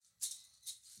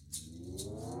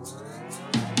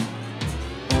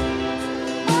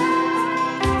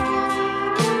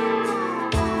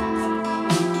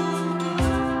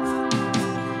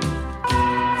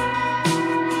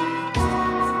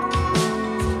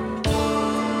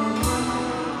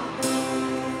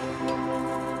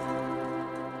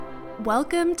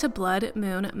Welcome to Blood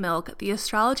Moon Milk, the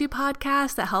astrology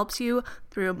podcast that helps you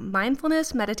through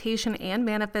mindfulness, meditation, and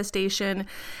manifestation.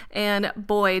 And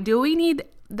boy, do we need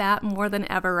that more than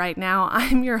ever right now.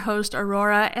 I'm your host,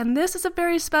 Aurora, and this is a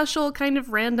very special kind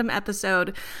of random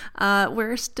episode.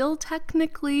 We're still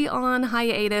technically on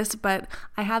hiatus, but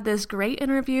I had this great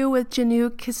interview with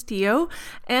Janu Castillo,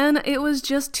 and it was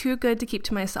just too good to keep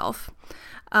to myself.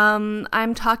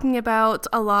 I'm talking about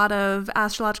a lot of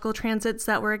astrological transits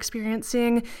that we're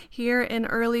experiencing here in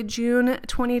early June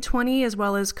 2020, as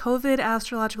well as COVID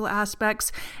astrological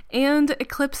aspects and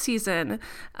eclipse season,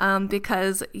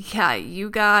 because yeah, you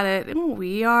got it.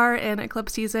 We are in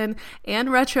eclipse season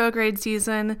and retrograde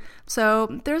season.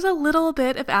 So there's a little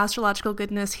bit of astrological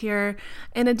goodness here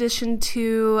in addition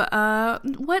to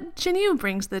what Janu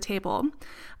brings to the table.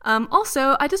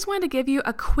 Also, I just wanted to give you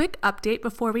a quick update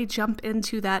before we jump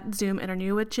into that Zoom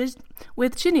interview with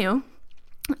Janu.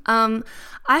 I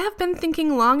have been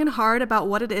thinking long and hard about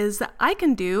what it is that I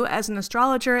can do as an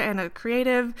astrologer and a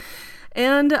creative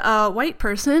and a white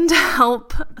person to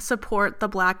help support the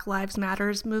Black Lives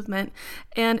Matters movement.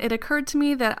 And it occurred to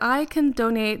me that I can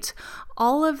donate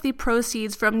all of the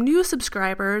proceeds from new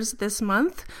subscribers this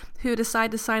month who decide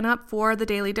to sign up for the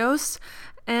Daily Dose.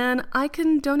 And I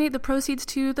can donate the proceeds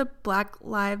to the Black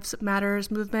Lives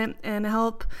Matters movement and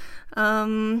help,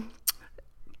 put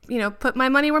my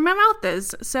money where my mouth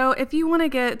is. So if you want to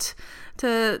get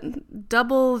to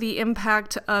double the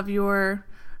impact of your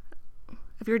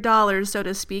dollars, so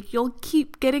to speak, you'll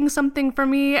keep getting something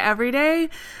from me every day.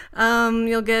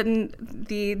 You'll get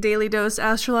the Daily Dose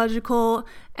astrological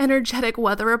energetic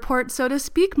weather report, so to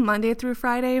speak, Monday through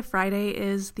Friday. Friday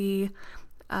is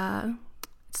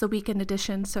it's the weekend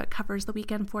edition, so it covers the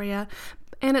weekend for you.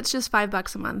 And it's just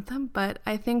 $5 a month. But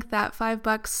I think that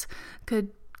 $5 could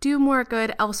do more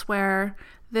good elsewhere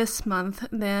this month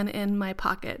than in my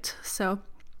pocket. So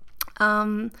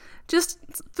just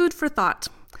food for thought.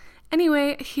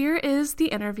 Anyway, here is the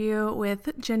interview with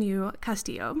Janu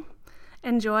Castillo.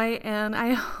 Enjoy, and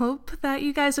I hope that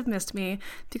you guys have missed me,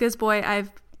 because boy,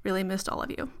 I've really missed all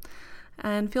of you.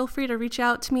 And feel free to reach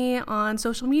out to me on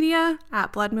social media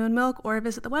at Blood Moon Milk or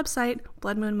visit the website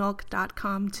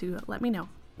bloodmoonmilk.com to let me know.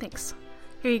 Thanks.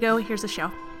 Here you go. Here's the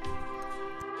show.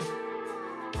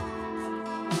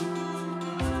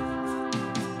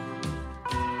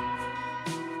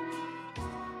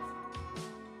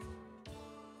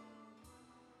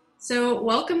 So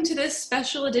welcome to this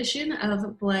special edition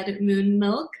of Blood Moon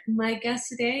Milk. My guest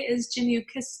today is Janu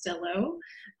Castillo,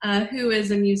 who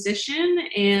is a musician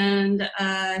and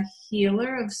a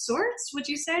healer of sorts, would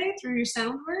you say, through your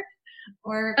sound work?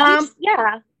 Or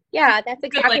yeah, that's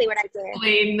exactly what I do.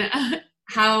 Explain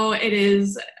how it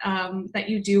is that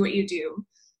you do what you do.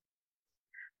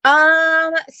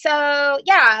 My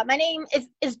name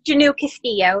is Janu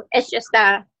Castillo. It's just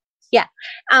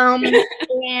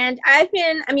and I've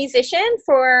been a musician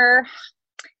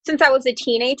since I was a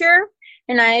teenager.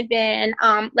 And I've been,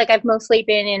 I've mostly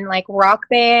been in like rock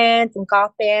bands and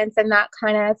goth bands and that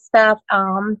kind of stuff.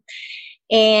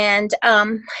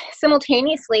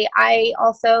 Simultaneously, I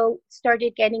also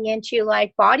started getting into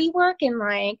like body work and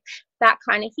like that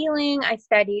kind of healing. I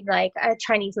studied like a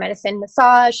Chinese medicine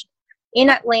massage in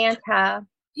Atlanta.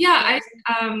 Yeah,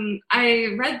 I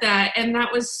read that, and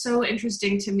that was so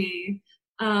interesting to me.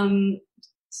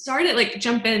 Sorry to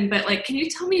jump in, but can you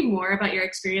tell me more about your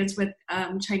experience with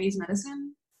Chinese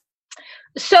medicine?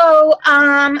 So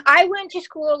I went to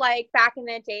school back in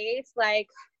the days,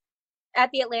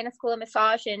 at the Atlanta School of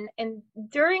Massage, and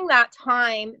during that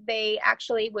time they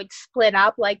actually would split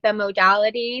up the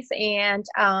modalities, and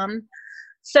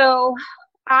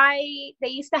they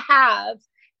used to have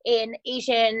an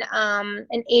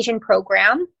Asian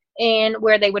program, and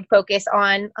where they would focus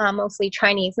on mostly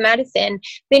Chinese medicine.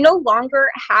 They no longer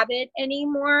have it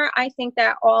anymore. I think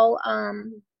that all I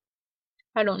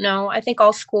don't know. I think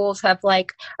all schools have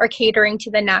are catering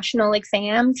to the national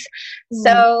exams. Mm.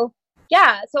 So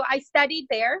I studied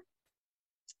there,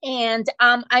 and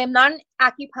I am not an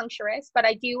acupuncturist, but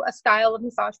I do a style of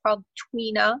massage called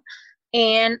Tuina,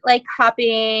 and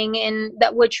cupping, and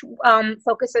that which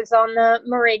focuses on the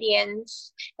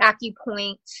meridians,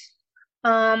 acupoints.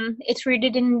 It's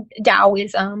rooted in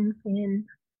Taoism. And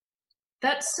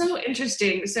that's so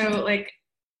interesting. So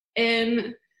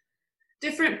in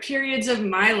different periods of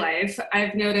my life,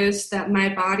 I've noticed that my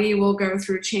body will go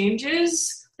through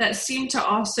changes that seem to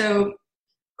also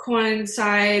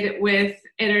coincide with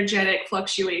energetic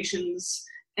fluctuations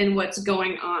and what's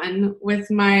going on with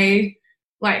my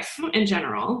life in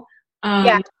general.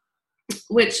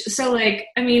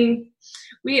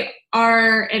 We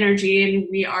are energy and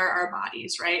we are our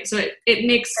bodies, right? So it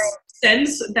makes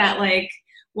sense that like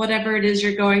whatever it is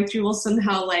you're going through will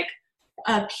somehow like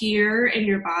appear in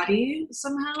your body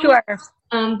somehow. Sure.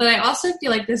 But I also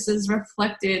feel like this is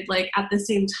reflected like at the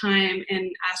same time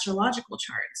in astrological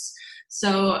charts.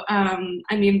 So,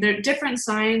 I mean, different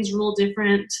signs rule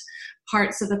different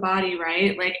parts of the body,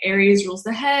 right? Like Aries rules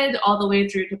the head all the way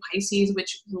through to Pisces,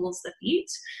 which rules the feet.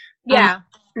 Yeah.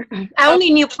 I only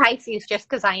knew Pisces just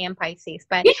because I am Pisces,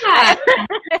 but yeah,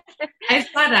 I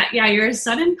saw that. Yeah, you're a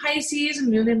sun in Pisces,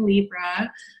 moon in Libra,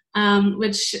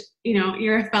 which, you know,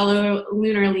 you're a fellow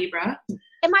lunar Libra.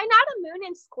 Am I not a moon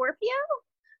in Scorpio?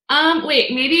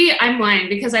 Wait, maybe I'm lying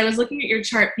because I was looking at your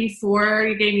chart before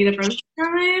you gave me the birth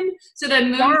time. So the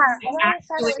moon is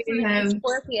actually in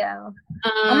Scorpio.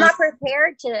 I'm not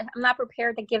prepared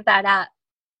to give that up.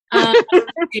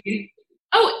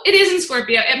 Oh, it is in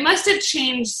Scorpio. It must have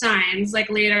changed signs like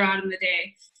later on in the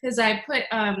day because I put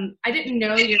I didn't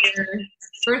know your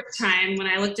birth time when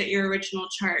I looked at your original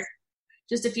chart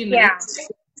just a few minutes.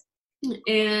 Yeah.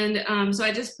 And so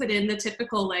I just put in the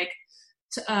typical like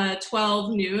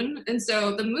 12 noon, and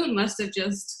so the moon must have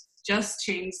just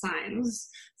changed signs.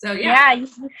 So yeah, you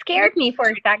scared me for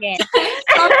a second.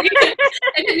 I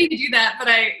didn't mean to do that, but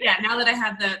now that I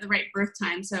have the right birth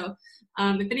time. So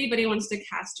if anybody wants to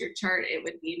cast your chart, it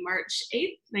would be March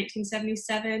 8th,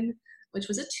 1977, which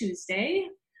was a Tuesday,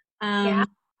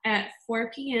 at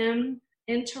 4 p.m.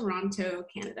 in Toronto,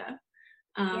 Canada.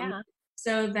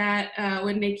 So that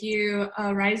would make you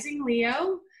a rising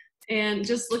Leo. And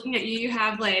just looking at you, you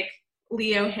have like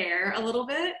Leo hair a little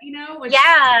bit, you know? Which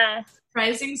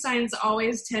rising signs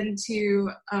always tend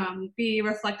to be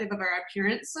reflective of our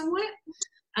appearance somewhat.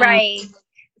 Right.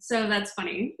 So that's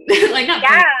funny. Like not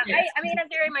funny. Yeah. I mean, I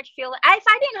very much feel if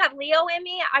I didn't have Leo in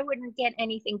me, I wouldn't get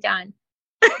anything done.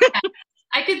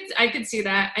 I could see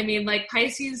that. I mean, like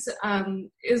Pisces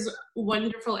is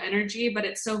wonderful energy, but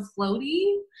it's so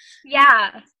floaty.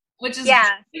 Yeah. Which is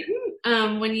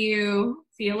when you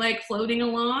feel like floating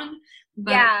along.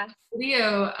 But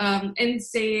Leo, and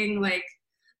saying like,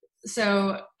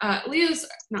 so Leo's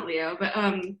not Leo, but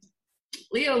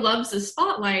Leo loves the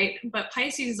spotlight, but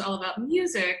Pisces is all about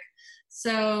music.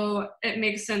 So it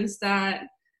makes sense that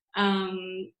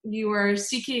you are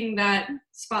seeking that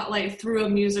spotlight through a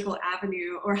musical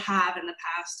avenue or have in the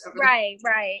past. Right,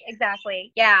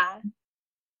 exactly. Yeah.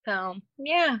 So,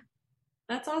 yeah.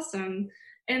 That's awesome.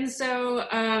 And so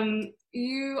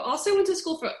you also went to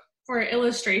school for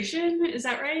illustration, is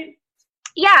that right?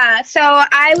 Yeah, so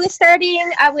I studied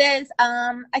in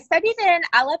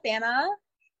Alabama,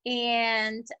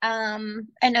 and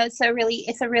I know it's a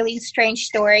really strange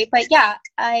story, but yeah,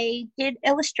 I did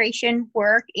illustration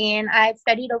work and I've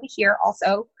studied over here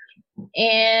also.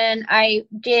 And I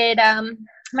did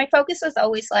my focus was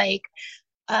always like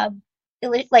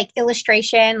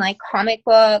illustration, like comic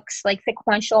books, like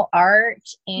sequential art,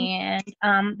 and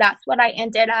that's what I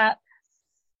ended up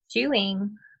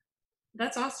doing.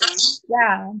 That's awesome.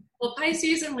 Yeah. Well,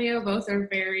 Pisces and Leo both are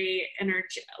very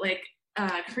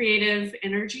creative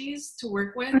energies to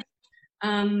work with.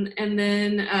 And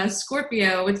then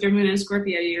Scorpio, with your moon in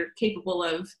Scorpio, you're capable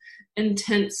of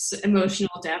intense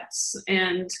emotional depths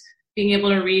and being able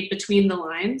to read between the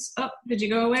lines. Oh, did you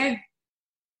go away?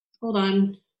 Hold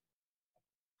on.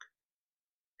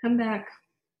 Come back.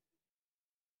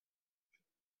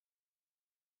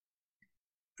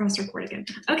 Press record again.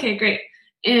 Okay, great.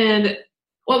 And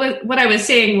what I was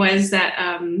saying was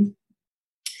that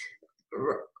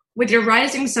with your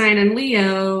rising sign in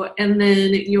Leo and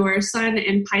then your sun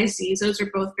in Pisces, those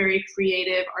are both very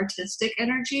creative, artistic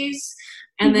energies.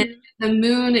 And then the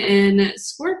moon in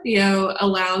Scorpio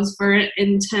allows for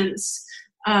intense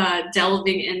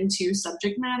delving into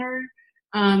subject matter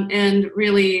and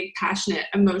really passionate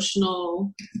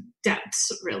emotional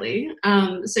depths, really.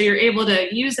 So you're able to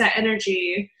use that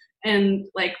energy and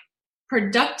like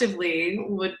productively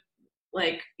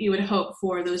you would hope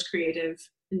for those creative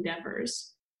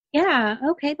endeavors. Yeah.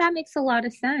 Okay. That makes a lot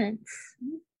of sense.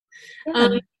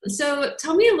 Yeah. So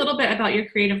tell me a little bit about your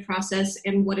creative process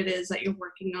and what it is that you're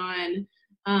working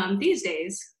on these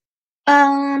days.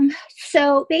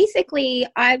 So basically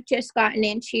I've just gotten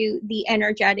into the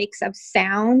energetics of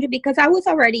sound because I was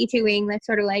already doing this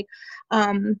sort of like,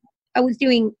 I was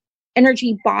doing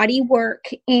energy body work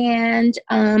and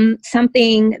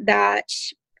something that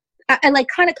I like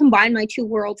kind of combine my two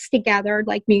worlds together,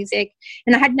 like music.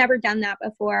 And I had never done that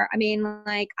before. I mean,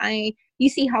 like you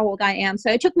see how old I am. So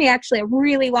it took me actually a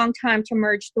really long time to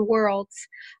merge the worlds.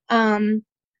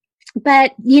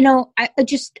 But, you know,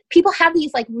 people have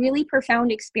these like really profound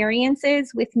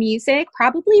experiences with music,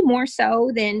 probably more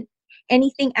so than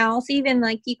anything else, even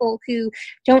like people who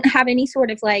don't have any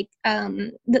sort of like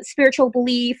the spiritual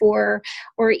belief or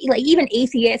like even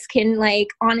atheists can like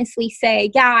honestly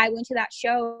say, yeah, I went to that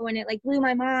show and it like blew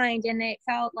my mind and it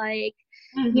felt like,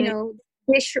 you know,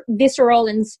 visceral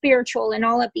and spiritual and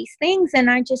all of these things. And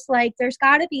I just like, there's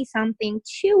got to be something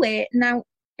to it.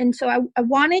 And so I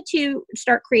wanted to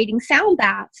start creating sound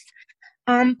baths.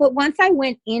 But once I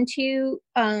went into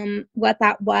what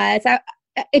that was,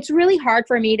 it's really hard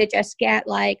for me to just get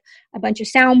like a bunch of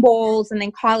sound bowls and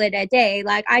then call it a day.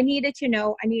 Like I needed to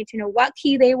know what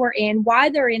key they were in, why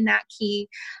they're in that key.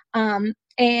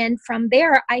 And from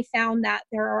there, I found that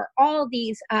there are all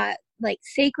these like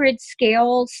sacred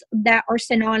scales that are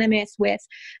synonymous with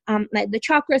like the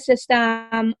chakra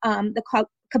system, the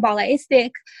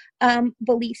Kabbalistic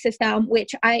belief system,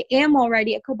 which I am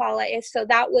already a Kabbalist. So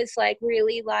that was like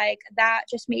really like, that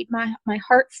just made my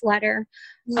heart flutter.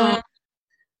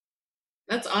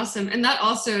 That's awesome. And that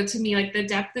also, to me, like the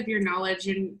depth of your knowledge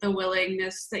and the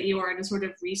willingness that you are to sort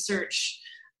of research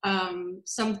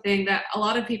something that a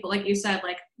lot of people, like you said,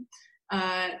 like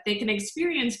they can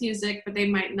experience music, but they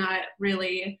might not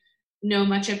really know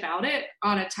much about it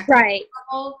on a technical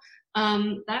level.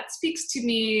 That speaks to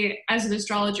me as an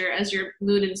astrologer, as your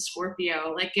moon in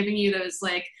Scorpio, like giving you those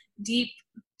like deep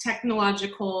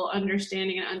technological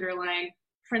understanding and underlying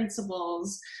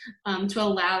principles to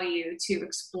allow you to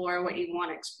explore what you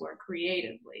want to explore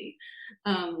creatively.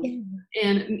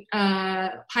 And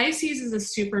Pisces is a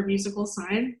super musical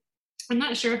sign. I'm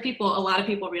not sure if a lot of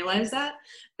people realize that,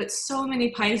 but so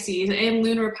many Pisces and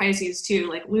lunar Pisces too,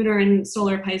 like lunar and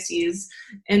solar Pisces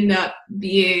end up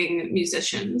being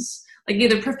musicians, like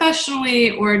either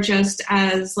professionally or just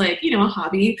as like, you know, a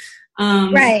hobby.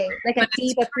 Like a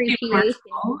deep appreciation.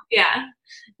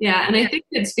 Yeah. And I think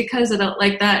it's because of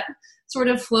like that sort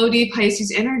of floaty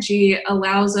Pisces energy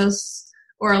allows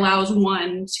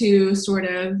one to sort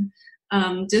of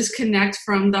disconnect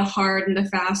from the hard and the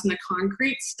fast and the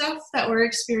concrete stuff that we're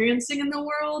experiencing in the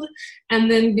world,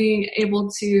 and then being able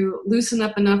to loosen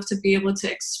up enough to be able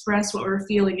to express what we're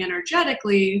feeling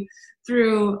energetically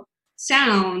through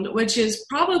sound, which is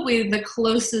probably the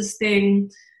closest thing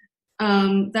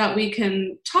that we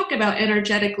can talk about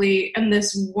energetically in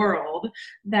this world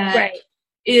that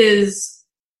is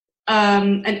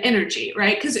an energy,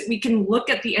 right? Because we can look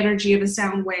at the energy of a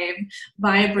sound wave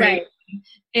vibrate,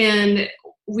 and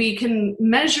we can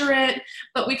measure it,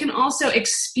 but we can also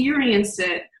experience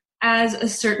it as a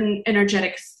certain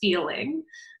energetic feeling.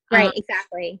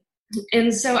 Exactly.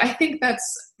 And so I think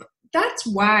that's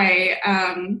why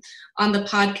on the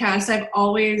podcast I've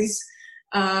always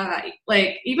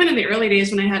like even in the early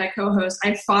days when I had a co-host,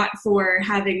 I fought for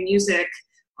having music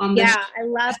on the show. I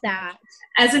love that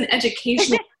as an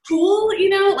educational tool, you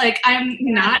know, like I'm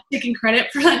not taking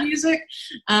credit for that music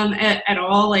at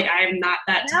all. Like I'm not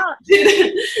that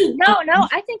No,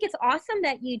 I think it's awesome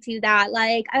that you do that.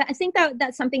 Like I think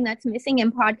that's something that's missing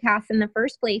in podcasts in the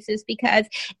first place, is because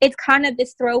it's kind of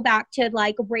this throwback to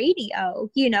like radio,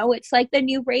 you know, it's like the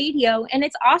new radio, and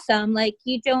it's awesome. Like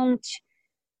you don't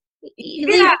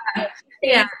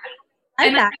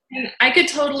I could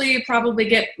totally probably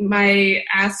get my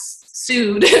ass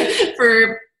sued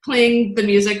for playing the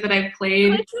music that I've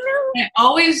played. I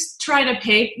always try to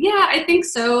pay. Yeah, I think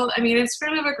so. I mean, it's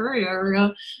kind of a gray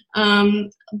area.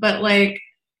 But like,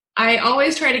 I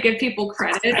always try to give people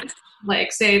credit.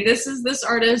 Like, say, this is this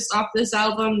artist off this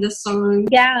album, this song.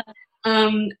 Yeah.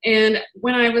 And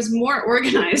when I was more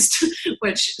organized,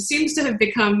 which seems to have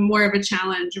become more of a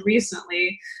challenge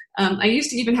recently, I used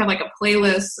to even have like a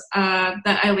playlist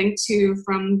that I linked to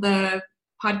from the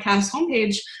podcast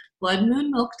homepage,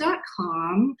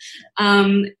 bloodmoonmilk.com.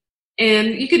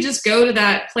 And you could just go to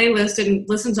that playlist and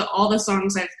listen to all the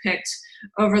songs I've picked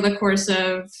over the course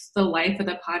of the life of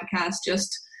the podcast,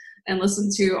 and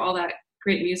listen to all that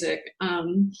great music.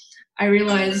 I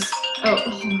realized,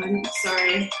 I'm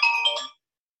sorry.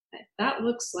 That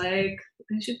looks like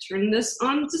I should turn this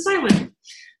on to silent.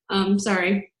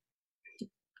 Sorry.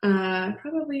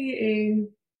 Probably a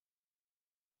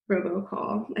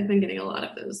robocall. I've been getting a lot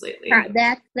of those lately.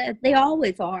 They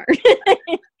always are.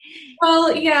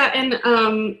 Well, yeah, and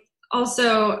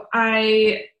also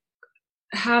I've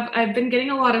been getting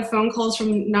a lot of phone calls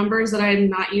from numbers that I'm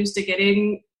not used to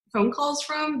getting phone calls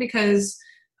from, because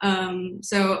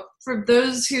so for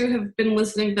those who have been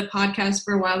listening to the podcast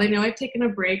for a while, they know I've taken a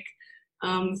break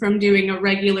from doing a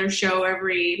regular show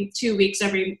every 2 weeks,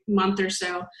 every month or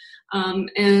so.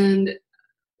 And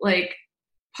like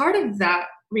part of that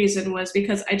reason was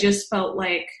because I just felt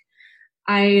like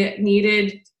I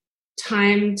needed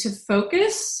time to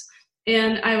focus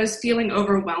and I was feeling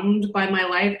overwhelmed by my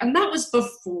life. And that was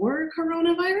before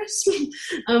coronavirus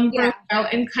broke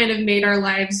out and kind of made our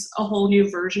lives a whole new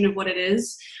version of what it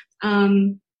is.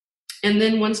 And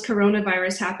then once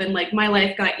coronavirus happened, like my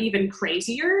life got even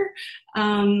crazier.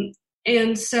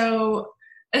 And so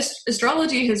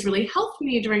astrology has really helped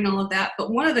me during all of that.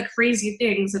 But one of the crazy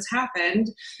things that's happened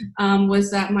was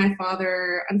that my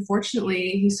father,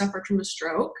 unfortunately, he suffered from a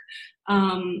stroke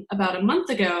about a month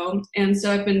ago. And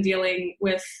so I've been dealing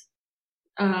with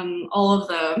all of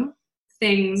the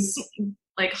things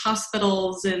like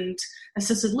hospitals and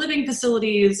assisted living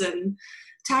facilities and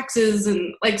taxes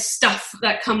and like stuff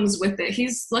that comes with it.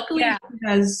 He's luckily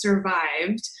has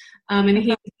survived and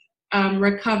he's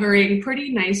recovering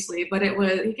pretty nicely, but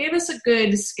he gave us a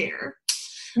good scare.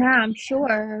 Yeah, I'm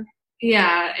sure.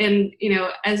 Yeah. And, you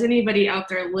know, as anybody out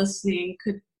there listening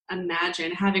could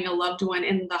imagine, having a loved one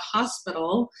in the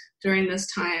hospital during this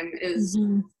time is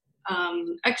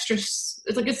extra, it's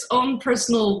like its own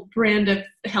personal brand of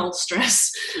health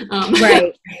stress.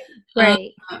 Right.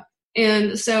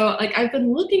 And so like I've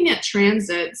been looking at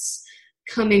transits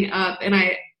coming up, and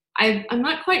I'm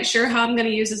not quite sure how I'm going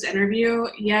to use this interview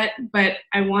yet, but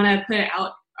I want to put it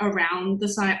out around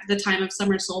the time of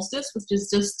summer solstice, which is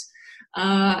just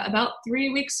about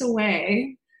 3 weeks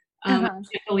away. I can't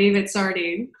believe it's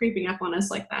already creeping up on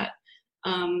us like that.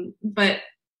 But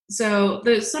so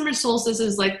the summer solstice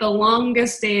is like the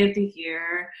longest day of the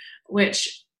year,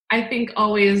 which I think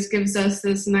always gives us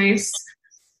this nice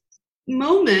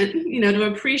moment, you know,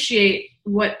 to appreciate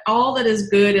what all that is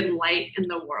good and light in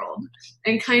the world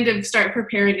and kind of start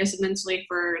preparing us mentally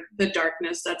for the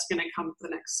darkness that's going to come for the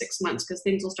next 6 months, because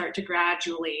things will start to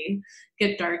gradually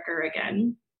get darker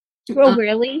again. Oh,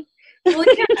 really? Well,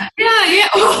 yeah.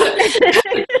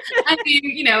 I mean,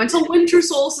 you know, until winter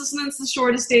solstice, and that's the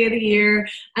shortest day of the year.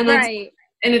 And that's,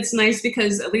 and it's nice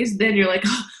because at least then you're like,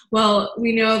 oh, well,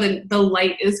 we know that the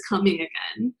light is coming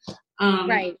again.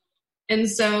 Right. And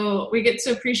so we get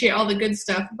to appreciate all the good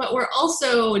stuff, but we're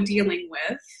also dealing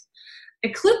with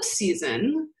eclipse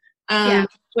season,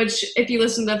 which if you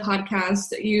listen to the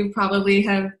podcast, you probably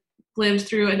have lived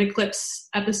through an eclipse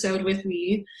episode with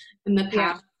me in the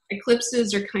past.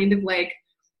 Eclipses are kind of like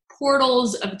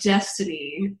portals of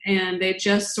destiny, and they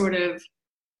just sort of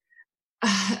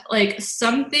like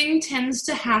something tends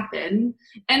to happen,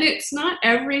 and it's not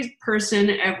every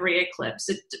person, every eclipse.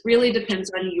 It really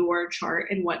depends on your chart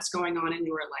and what's going on in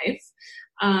your life.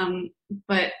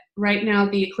 But right now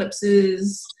the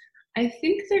eclipses, I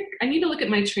think I need to look at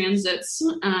my transits,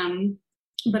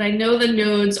 but I know the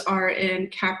nodes are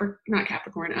in not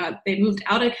Capricorn. They moved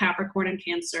out of Capricorn and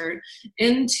Cancer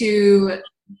into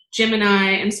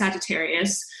Gemini and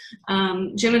Sagittarius.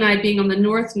 Gemini being on the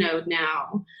north node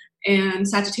now, and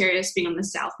Sagittarius being on the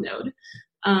south node.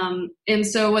 And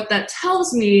so what that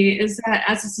tells me is that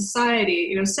as a society,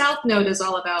 you know, south node is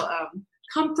all about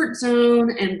comfort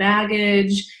zone and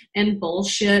baggage and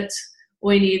bullshit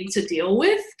we need to deal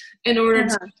with in order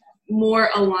to more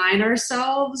align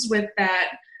ourselves with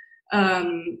that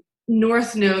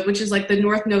north node, which is like the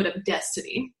north node of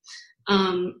destiny.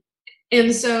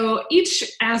 And so each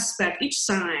aspect, each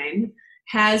sign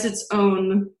has its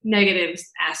own negative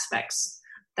aspects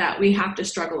that we have to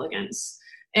struggle against.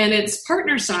 And its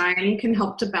partner sign can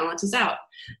help to balance us out.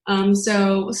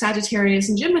 So Sagittarius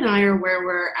and Gemini are where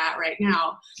we're at right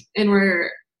now. And we're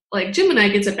like, Gemini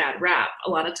gets a bad rap a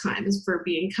lot of times for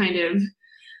being kind of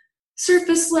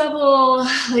surface level,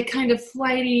 like kind of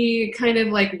flighty, kind of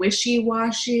like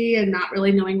wishy-washy and not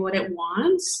really knowing what it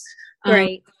wants.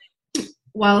 Right.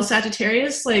 While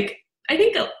Sagittarius, like, I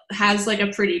think it has like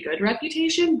a pretty good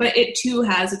reputation, but it too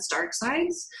has its dark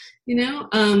sides, you know?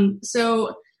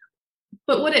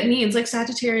 But what it means, like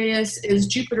Sagittarius is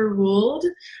Jupiter ruled,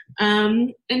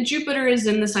 and Jupiter is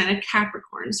in the sign of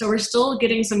Capricorn. So we're still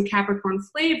getting some Capricorn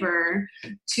flavor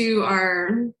to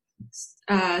our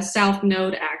South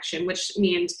Node action, which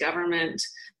means government,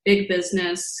 big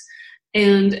business,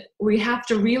 and we have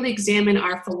to really examine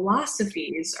our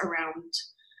philosophies around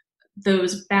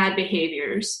those bad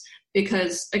behaviors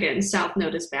because, again, South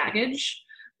Node is baggage.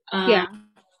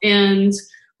 And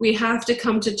we have to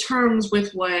come to terms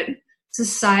with what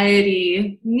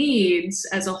society needs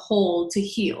as a whole to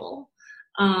heal.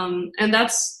 And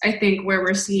that's, I think, where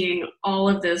we're seeing all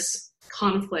of this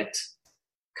conflict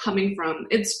coming from.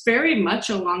 It's very much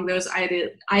along those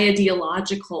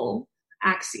ideological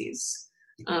axes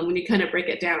when you kind of break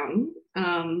it down,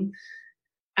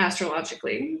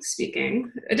 astrologically speaking.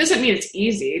 It doesn't mean it's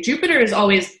easy. Jupiter is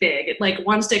always big. It like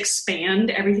wants to expand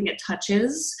everything it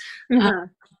touches.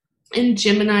 And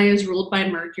Gemini is ruled by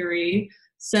Mercury.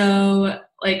 So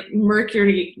like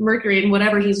Mercury and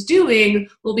whatever he's doing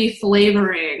will be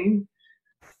flavoring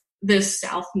this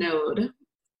South Node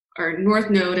or North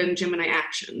Node and Gemini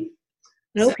action.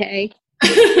 Okay.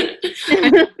 So,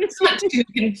 it's not too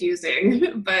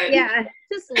confusing, but yeah,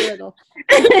 just a little.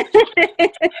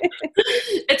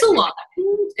 It's a lot.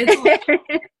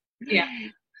 Yeah.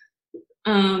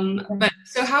 But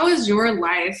so how has your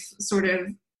life sort of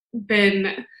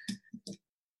been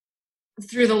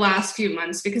through the last few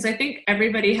months? Because I think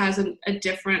everybody has a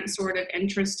different sort of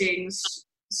interesting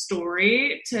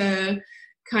story to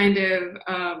kind of,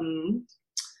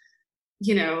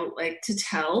 like to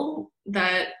tell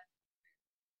that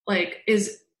like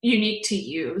is unique to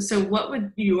you. So what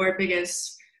would your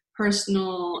biggest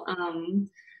personal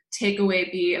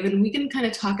takeaway be? And then we can kind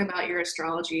of talk about your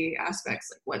astrology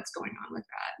aspects, like what's going on with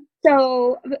that.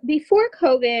 So before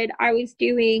COVID, I was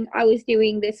doing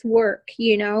this work,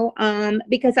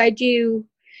 because I do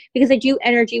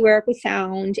energy work with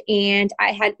sound, and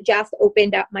I had just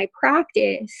opened up my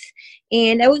practice,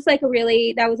 and that was a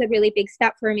really big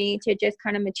step for me to just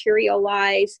kind of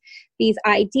materialize these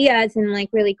ideas and like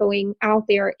really going out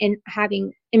there and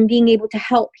being able to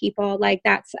help people. Like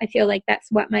I feel like that's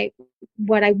what I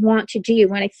want to do,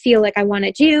 what I feel like I want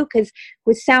to do. Because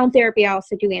with sound therapy, I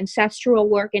also do ancestral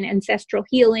work and ancestral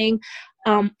healing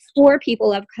for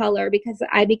people of color, because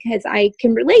I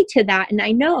can relate to that, and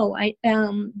I know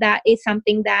that is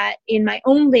something that in my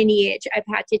own lineage I've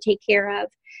had to take care of.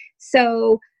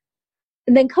 So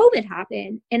then COVID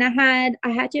happened, and I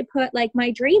had to put like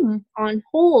my dream on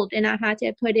hold, and I had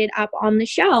to put it up on the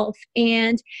shelf,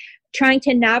 and trying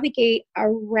to navigate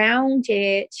around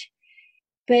it.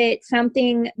 But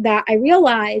something that I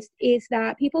realized is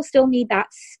that people still need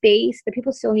that space, that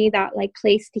people still need that like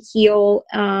place to heal.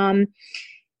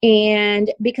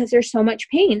 And because there's so much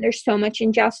pain, there's so much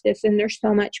injustice, and there's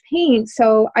so much pain.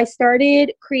 So I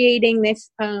started creating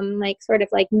this sort of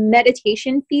like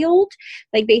meditation field.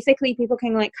 Like basically people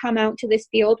can like come out to this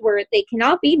field where they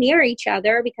cannot be near each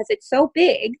other because it's so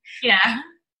big. Yeah.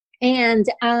 And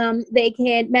they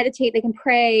can meditate, they can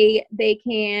pray, they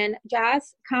can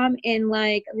just come and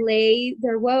like lay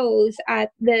their woes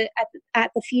at the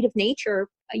feet of nature,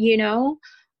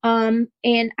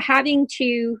 and having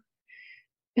to,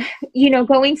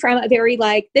 going from a very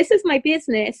like, this is my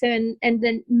business, and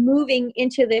then moving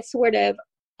into this sort of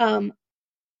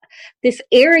this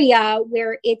area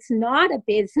where it's not a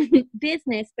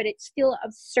business, but it's still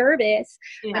of service.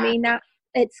 Yeah. I mean, that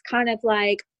it's kind of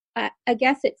like, I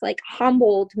guess it's like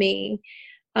humbled me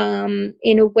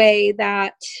in a way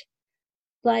that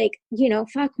like,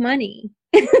 fuck money.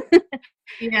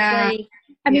 Yeah. Like,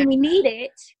 I mean, we need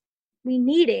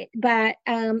it, but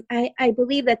I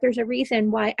believe that there's a reason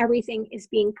why everything is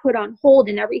being put on hold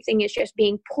and everything is just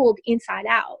being pulled inside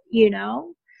out,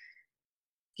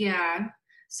 Yeah.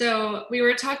 So we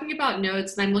were talking about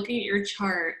nodes, and I'm looking at your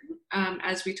chart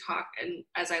as we talk and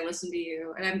as I listen to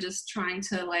you, and I'm just trying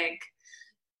to like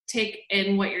take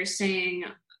in what you're saying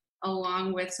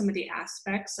along with some of the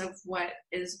aspects of what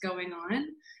is going on.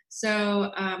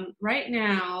 So right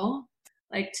now,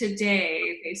 like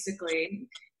today, basically,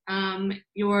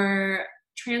 your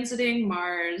transiting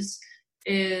Mars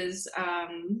is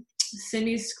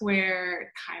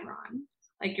semi-square Chiron,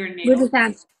 like your natal. What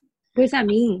does that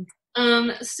mean?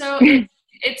 So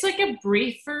it's like a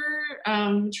briefer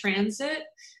transit,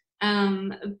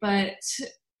 but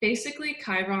basically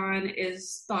Chiron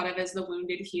is thought of as the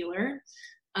wounded healer,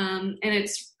 and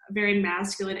it's very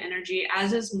masculine energy,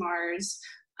 as is Mars.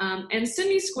 And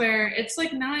semi-square, it's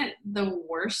like not the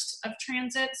worst of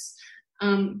transits,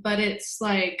 but it's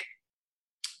like,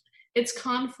 it's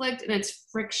conflict and it's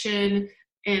friction,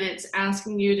 and it's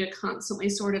asking you to constantly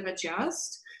sort of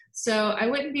adjust. So I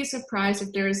wouldn't be surprised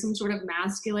if there is some sort of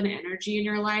masculine energy in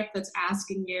your life that's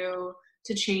asking you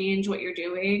to change what you're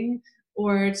doing,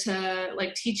 or to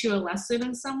like teach you a lesson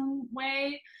in some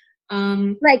way.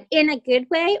 Like in a good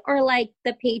way, or like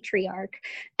the patriarch?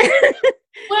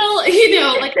 Well,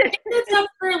 like I think that's up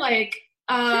for like,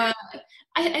 I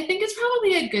think it's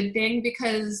probably a good thing,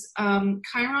 because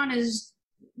Chiron is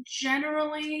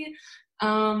generally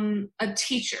a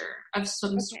teacher of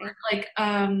some sort, like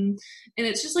and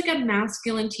it's just like a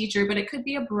masculine teacher, but it could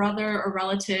be a brother, a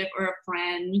relative, or a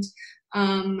friend.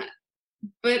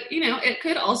 But it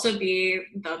could also be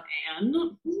the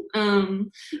man.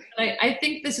 But I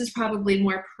think this is probably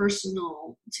more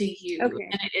personal to you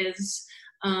than it is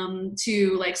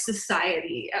to like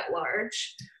society at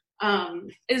large,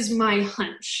 is my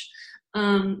hunch.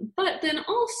 But then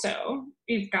also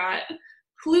you've got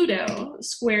Pluto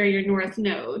square your North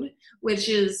Node, which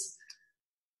is,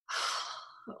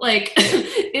 like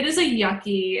it is a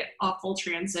yucky, awful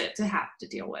transit to have to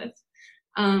deal with.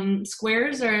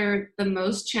 Squares are the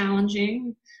most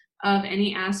challenging of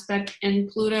any aspect, and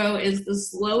Pluto is the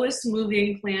slowest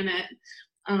moving planet.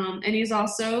 And he's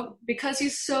also, because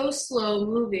he's so slow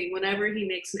moving, whenever he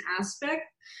makes an aspect,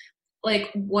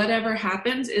 like whatever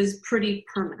happens is pretty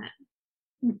permanent.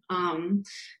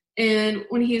 And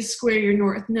when he's square your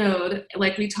north node,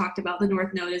 like we talked about, the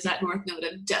north node is that north node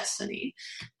of destiny.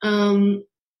 And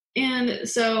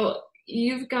so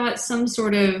you've got some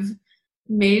sort of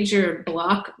major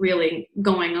block really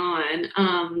going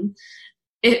on.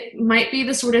 It might be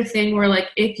the sort of thing where, like,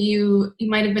 if you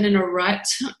might have been in a rut,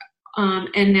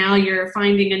 and now you're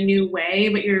finding a new way,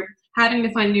 but you're having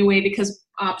to find a new way because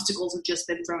obstacles have just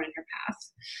been thrown in your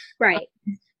path. Right.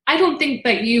 I don't think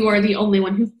that you are the only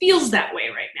one who feels that way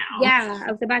right now. Yeah,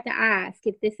 I was about to ask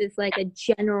if this is like a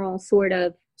general sort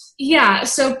of. Yeah,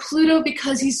 so Pluto,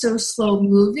 because he's so slow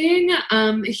moving,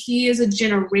 he is a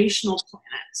generational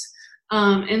planet.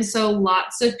 And so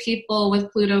lots of people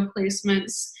with Pluto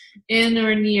placements in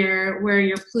or near where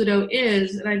your Pluto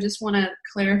is, and I just want to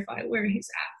clarify where he's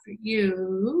at for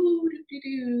you.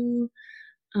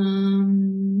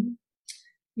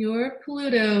 Your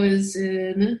Pluto is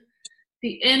in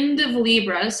the end of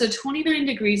Libra, so 29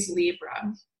 degrees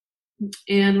Libra.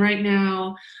 And right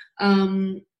now,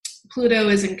 Pluto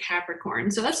is in Capricorn.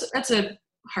 So that's a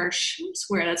harsh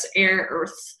square. That's air,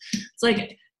 earth. It's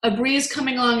like a breeze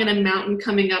coming along and a mountain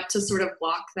coming up to sort of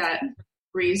block that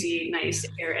breezy, nice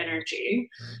air energy.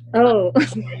 Oh.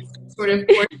 Sort of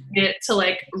forcing it to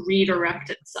like redirect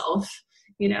itself.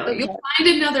 You know, Okay. You'll find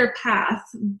another path,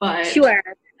 but Sure.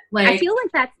 like, I feel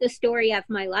like that's the story of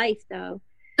my life, though.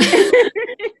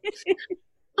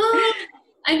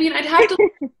 I mean, I'd have to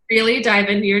really dive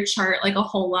into your chart like a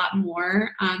whole lot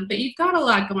more, but you've got a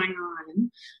lot going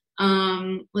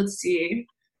on. Let's see.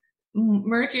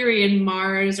 Mercury and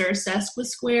Mars are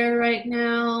sesquisquare right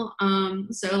now.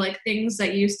 So like things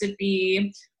that used to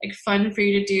be like fun for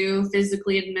you to do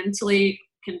physically and mentally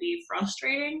can be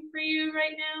frustrating for you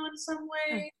right now in some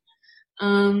way.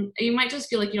 You might just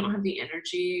feel like you don't have the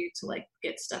energy to like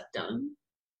get stuff done.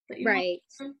 Right.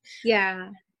 Yeah.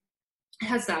 It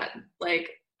has that, like,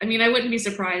 I mean, I wouldn't be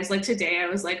surprised. Like today I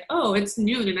was like, oh, it's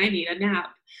noon and I need a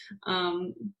nap.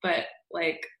 But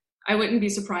like, I wouldn't be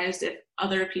surprised if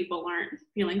other people aren't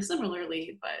feeling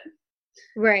similarly, but.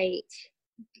 Right.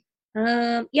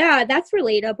 Yeah, that's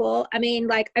relatable. I mean,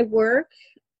 like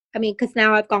because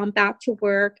now I've gone back to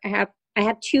work. I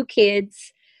have 2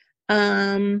 kids.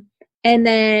 And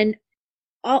then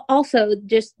also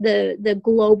just the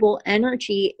global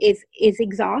energy is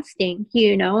exhausting.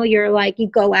 You know, you're like, you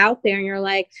go out there and you're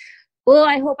like, well,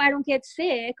 I hope I don't get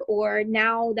sick. Or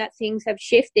now that things have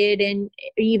shifted and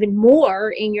even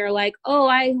more, and you're like, oh,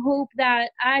 I hope that,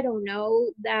 I don't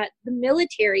know, that the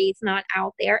military is not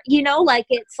out there. You know, like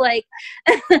it's like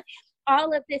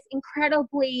all of this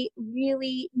incredibly,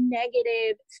 really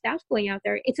negative stuff going out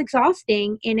there. It's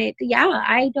exhausting. And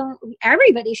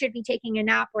everybody should be taking a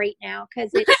nap right now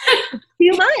because it's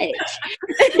too much.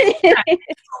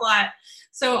 It's a lot.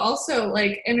 So also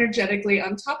like energetically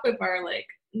on top of our like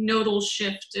nodal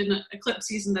shift in eclipse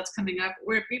season that's coming up,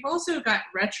 where we've also got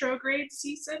retrograde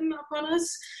season upon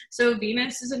us. So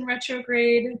Venus is in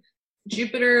retrograde,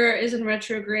 Jupiter is in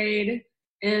retrograde,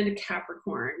 and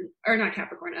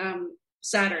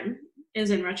Saturn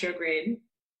is in retrograde.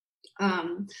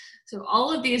 So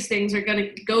all of these things are going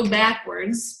to go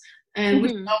backwards, and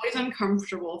which is always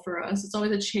uncomfortable for us. It's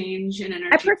always a change in energy.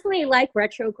 I personally like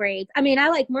retrogrades. I mean, I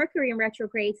like Mercury in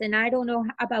retrogrades, and I don't know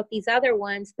about these other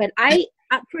ones, but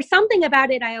for something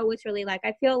about it, I always really like.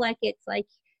 I feel like it's like,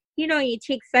 you know, you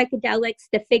take psychedelics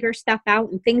to figure stuff out,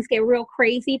 and things get real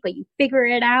crazy, but you figure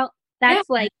it out. That's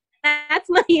my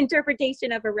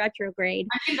interpretation of a retrograde.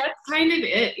 I mean, that's kind of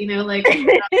it, you know, like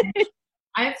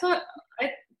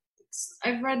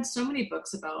I've read so many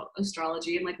books about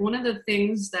astrology, and like one of the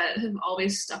things that have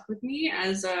always stuck with me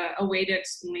as a way to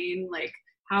explain like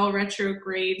how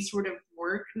retrogrades sort of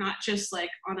work, not just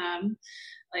like on a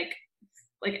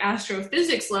like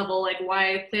astrophysics level, like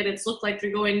why planets look like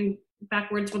they're going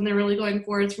backwards when they're really going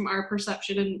forwards from our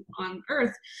perception on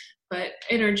Earth, but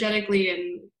energetically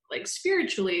and like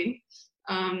spiritually,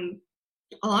 a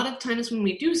lot of times when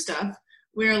we do stuff,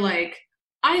 we're like,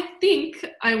 I think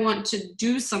I want to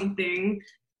do something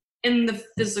in the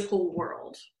physical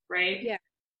world, right? Yeah.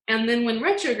 And then when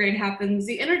retrograde happens,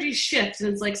 the energy shifts, and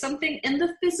it's like something in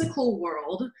the physical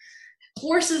world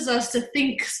forces us to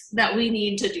think that we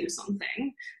need to do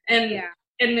something. And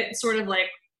it's sort of like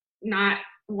not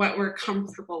what we're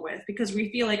comfortable with, because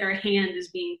we feel like our hand is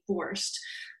being forced.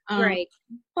 Right.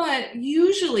 But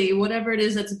usually whatever it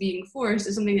is that's being forced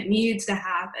is something that needs to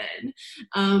happen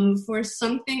for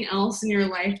something else in your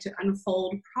life to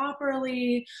unfold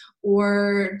properly,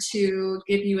 or to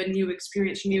give you a new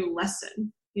experience, a new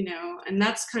lesson, and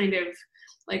that's kind of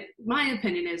like, my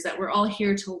opinion is that we're all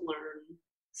here to learn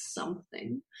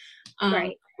something.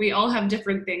 Right. We all have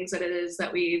different things that it is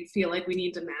that we feel like we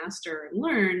need to master and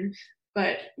learn,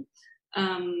 but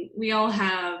we all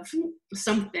have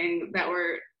something that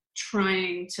we're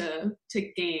trying to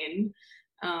gain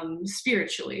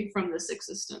spiritually from this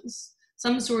existence,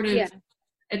 some sort of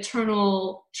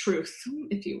eternal truth,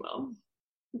 if you will.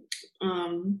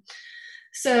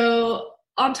 So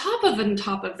on top of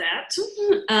that,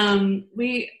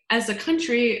 we, as a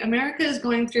country, America is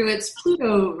going through its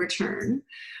Pluto return.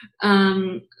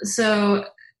 So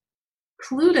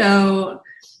Pluto,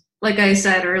 like I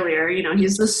said earlier,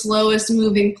 he's the slowest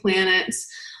moving planet.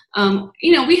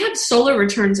 We have solar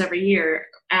returns every year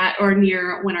at or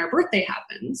near when our birthday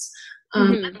happens.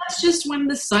 And that's just when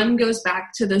the sun goes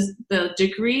back to the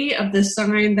degree of the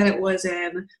sign that it was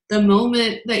in the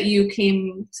moment that you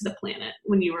came to the planet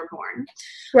when you were born.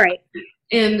 Right.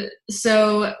 And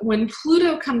so when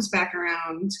Pluto comes back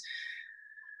around,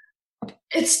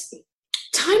 it's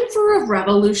time for a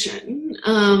revolution,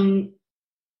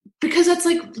 because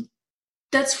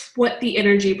that's what the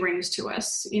energy brings to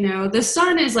us. The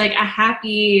sun is like a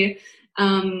happy,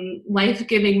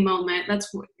 life-giving moment. That's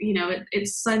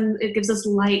it gives us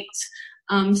light,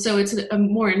 so it's a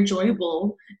more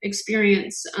enjoyable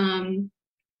experience. Are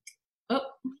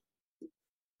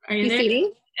you there? See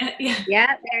me?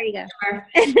 Yeah, there you go.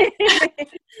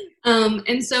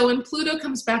 And so when Pluto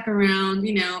comes back around,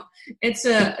 it's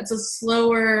a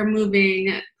slower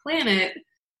moving planet,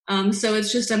 so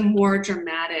it's just a more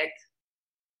dramatic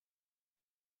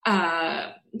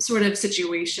sort of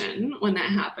situation when that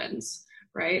happens,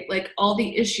 right? Like all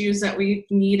the issues that we've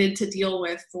needed to deal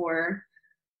with for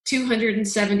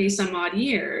 270 some odd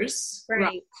years,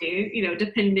 right? Roughly,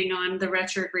 depending on the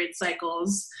retrograde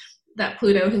cycles that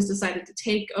Pluto has decided to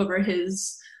take over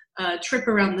his trip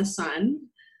around the sun.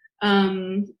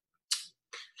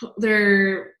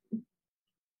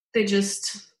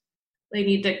 They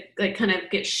need to like kind of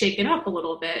get shaken up a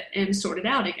little bit and sorted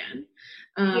out again.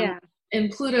 And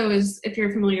Pluto is, if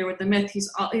you're familiar with the myth, he's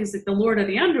like the lord of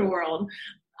the underworld.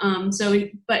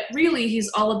 But really he's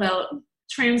all about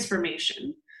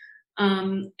transformation.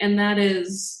 And that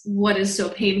is what is so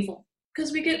painful,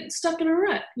 because we get stuck in a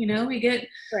rut, we get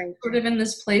sort of in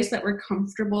this place that we're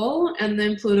comfortable. And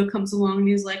then Pluto comes along and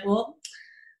he's like, well,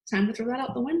 time to throw that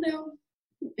out the window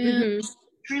and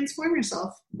transform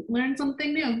yourself, learn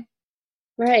something new.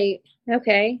 Right.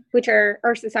 Okay. Which our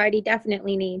society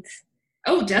definitely needs.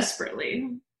 Oh,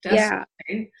 desperately. Yeah.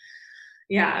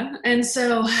 And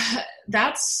so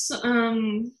that's,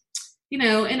 in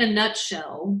a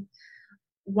nutshell,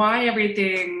 why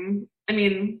everything,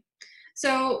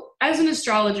 so as an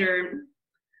astrologer,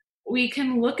 we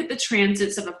can look at the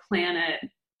transits of a planet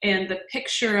and the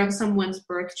picture of someone's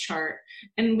birth chart,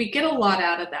 and we get a lot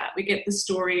out of that. We get the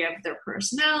story of their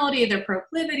personality, their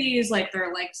proclivities, like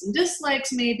their likes and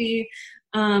dislikes maybe.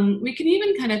 We can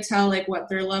even kind of tell like what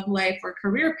their love life or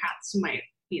career paths might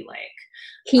be like.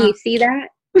 Can you see that?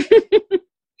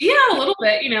 Yeah, a little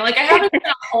bit. Like I haven't spent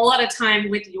a whole lot of time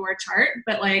with your chart,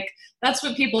 but like that's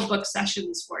what people book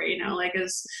sessions for, like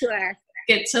is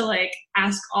get to like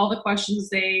ask all the questions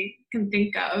they can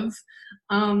think of,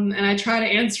 and I try to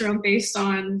answer them based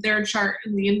on their chart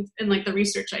and like the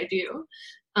research I do.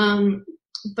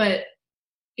 But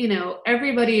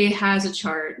everybody has a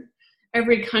chart.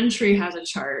 Every country has a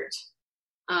chart,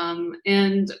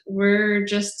 and we're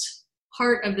just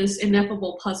part of this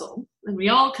ineffable puzzle, and we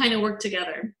all kind of work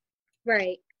together.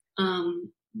 Right.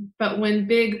 But when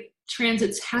big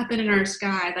transits happen in our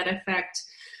sky that affect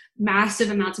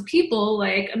massive amounts of people,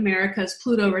 like America's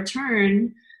Pluto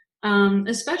return,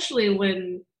 especially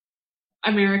when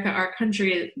America, our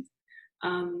country,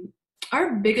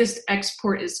 our biggest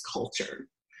export is culture.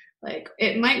 Like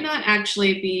it might not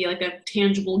actually be like a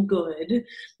tangible good,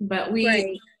 but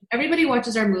everybody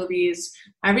watches our movies,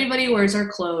 everybody wears our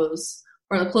clothes,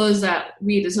 or the clothes that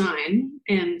we design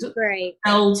and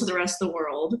sell to the rest of the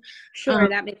world. Sure,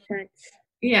 that makes sense.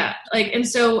 Yeah, and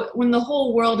so when the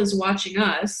whole world is watching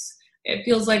us, it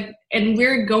feels like, and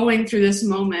we're going through this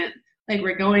moment like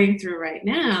we're going through right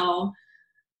now,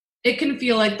 it can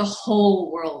feel like the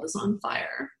whole world is on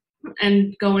fire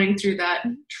and going through that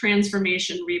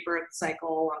transformation rebirth cycle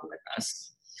along with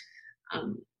us.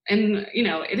 and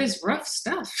it is rough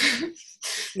stuff.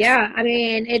 Yeah, I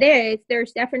mean, it is.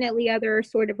 There's definitely other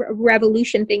sort of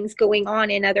revolution things going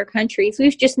on in other countries.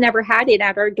 We've just never had it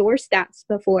at our doorsteps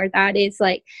before. That is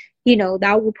like,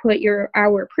 that will put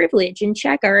our privilege in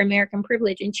check, our American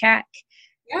privilege in check.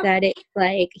 Yep. That it's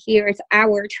like, here's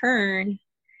our turn.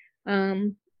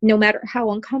 No matter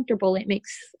how uncomfortable it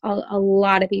makes a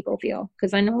lot of people feel,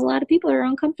 because I know a lot of people are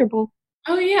uncomfortable.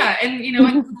 Oh yeah, and it's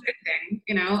a good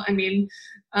thing. I mean,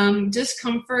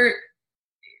 discomfort,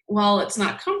 while it's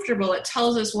not comfortable, it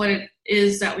tells us what it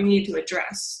is that we need to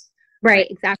address. Right,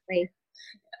 exactly.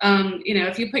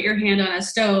 If you put your hand on a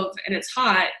stove and it's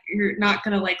hot, you're not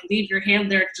going to like leave your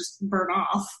hand there to just burn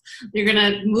off. You're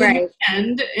going to move your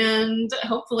hand and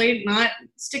hopefully not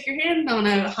stick your hand on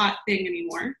a hot thing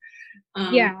anymore.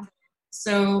 Yeah.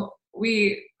 So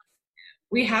we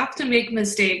have to make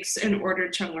mistakes in order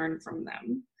to learn from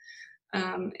them.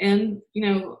 And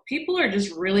people are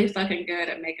just really fucking good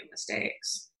at making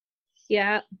mistakes.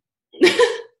 Yeah.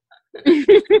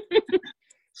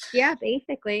 Yeah,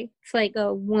 basically it's like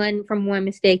from one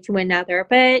mistake to another,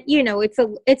 but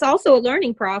it's also a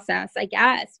learning process, I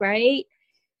guess, right?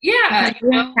 Yeah,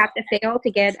 we have to fail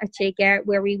to get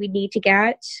where we would need to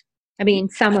get. I mean,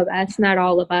 some of us, not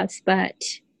all of us, but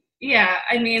yeah,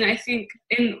 I mean, I think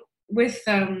with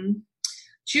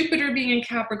Jupiter being in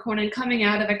Capricorn and coming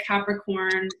out of a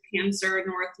Capricorn, Cancer,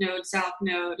 North Node, South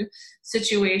Node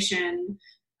situation,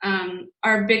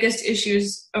 our biggest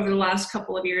issues over the last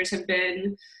couple of years have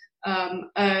been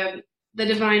the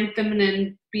divine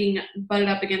feminine being butted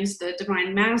up against the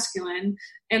divine masculine.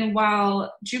 And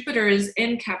while Jupiter is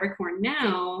in Capricorn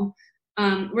now,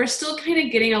 we're still kind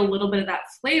of getting a little bit of that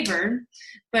flavor,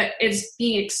 but it's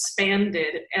being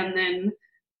expanded. And then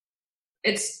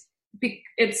it's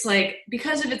like,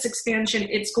 because of its expansion,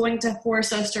 it's going to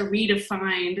force us to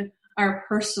redefine our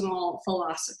personal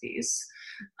philosophies.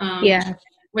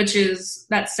 Which is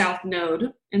that South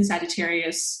Node in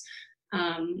Sagittarius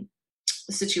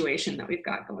situation that we've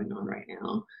got going on right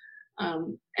now.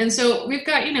 And so we've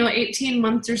got, 18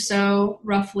 months or so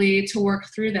roughly to work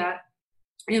through that.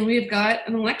 And we've got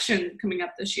an election coming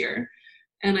up this year.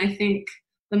 And I think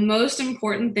the most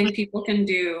important thing people can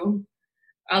do,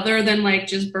 other than like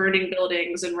just burning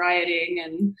buildings and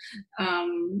rioting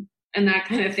and that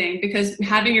kind of thing, because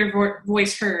having your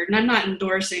voice heard, and I'm not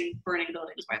endorsing burning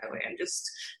buildings, by the way, I'm just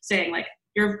saying like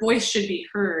your voice should be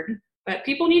heard, but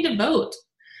people need to vote.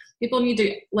 People need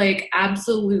to like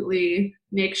absolutely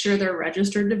make sure they're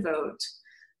registered to vote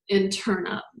and turn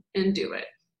up and do it.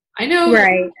 I know,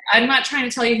 right. I'm not trying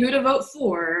to tell you who to vote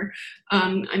for.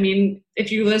 I mean,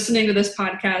 if you're listening to this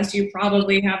podcast, you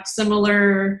probably have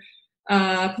similar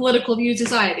political views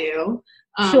as I do.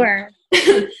 Sure.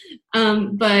 But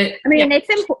I mean,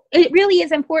 it really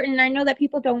is important. I know that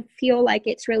people don't feel like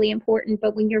it's really important,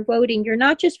 but when you're voting, you're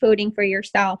not just voting for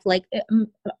yourself. Like, I'm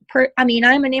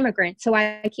an immigrant, so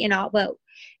I cannot vote.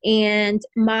 And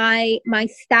my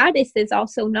status is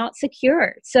also not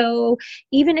secure. So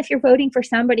even if you're voting for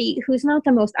somebody who's not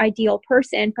the most ideal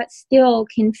person, but still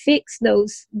can fix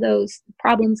those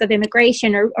problems of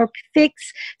immigration or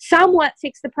somewhat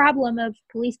fix the problem of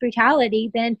police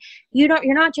brutality, then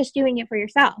you're not just doing it for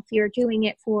yourself. You're doing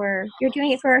it for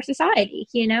our society,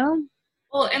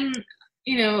 Well, and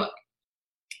you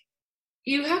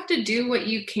have to do what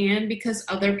you can because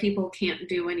other people can't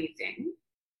do anything.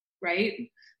 Right?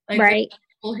 Like right.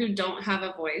 People who don't have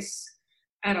a voice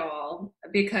at all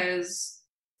because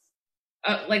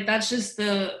like that's just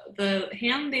the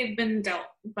hand they've been dealt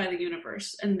by the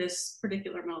universe in this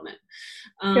particular moment.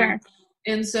 Sure.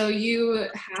 And so you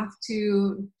have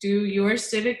to do your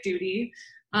civic duty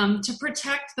to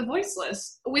protect the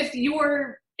voiceless with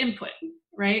your input,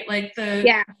 right? Like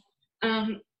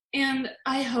and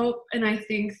I hope and I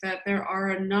think that there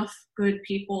are enough good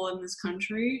people in this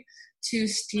country to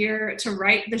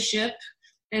right the ship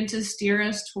and to steer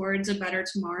us towards a better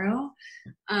tomorrow.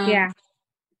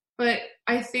 But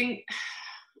I think,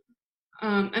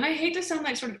 and I hate to sound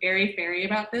like sort of airy-fairy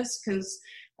about this because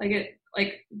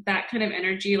like that kind of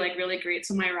energy like really grates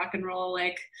on my rock and roll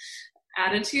like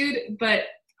attitude, but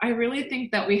I really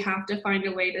think that we have to find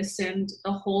a way to send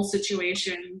the whole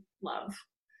situation love.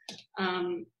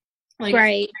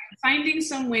 Right. Finding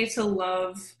some way to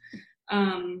love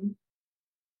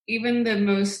even the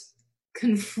most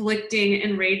conflicting,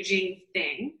 enraging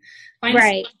thing. Find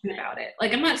something about it.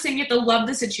 Like, I'm not saying you have to love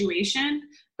the situation,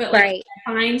 but like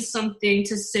find something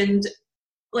to send,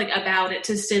 like about it,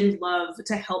 to send love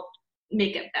to help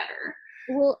make it better.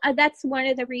 Well, that's one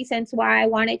of the reasons why I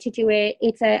wanted to do it.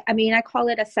 I call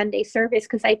it a Sunday service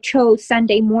because I chose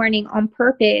Sunday morning on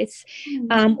purpose.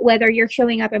 Whether you're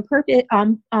showing up in purpose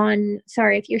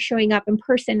if you're showing up in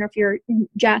person or if you're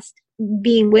just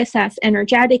being with us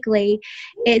energetically,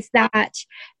 is that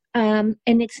and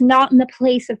it's not in the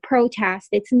place of protest.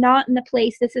 It's not in the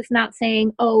place. This is not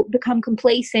saying, oh, become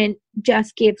complacent,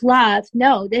 just give love.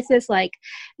 No, this is like,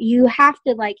 you have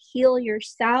to like heal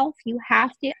yourself. You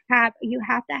have to have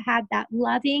that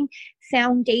loving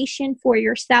foundation for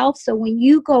yourself. So when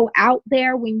you go out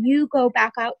there, when you go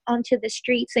back out onto the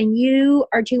streets and you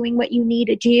are doing what you need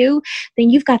to do, then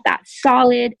you've got that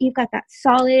solid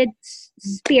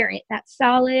spirit, that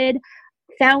solid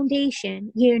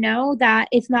foundation, that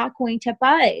it's not going to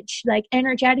budge. Like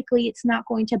energetically, it's not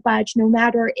going to budge no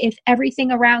matter if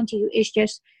everything around you is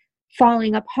just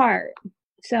falling apart.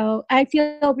 So I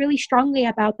feel really strongly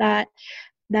about that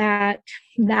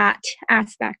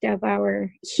aspect of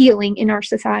our healing in our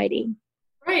society.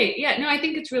 Right. Yeah. No, I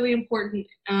think it's really important.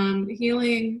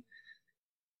 Healing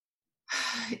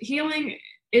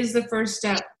is the first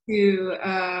step to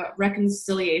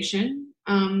reconciliation.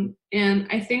 And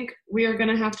I think we are going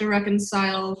to have to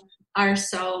reconcile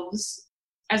ourselves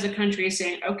as a country,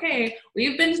 saying, okay,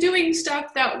 we've been doing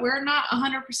stuff that we're not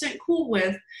 100% cool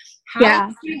with. How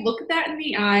do we look at that in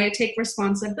the eye, take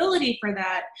responsibility for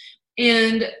that,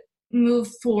 and move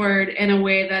forward in a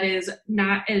way that is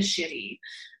not as shitty?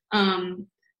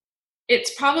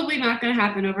 It's probably not going to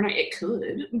happen overnight. It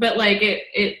could, but like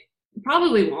it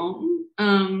probably won't.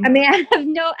 I have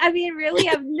no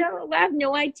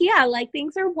idea. Like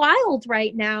things are wild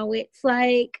right now. It's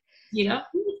like,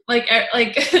 like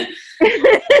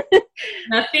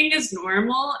nothing is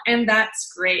normal, and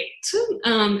that's great.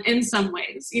 In some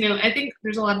ways, I think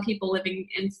there's a lot of people living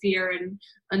in fear and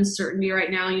uncertainty right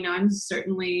now. I'm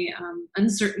certainly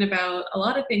uncertain about a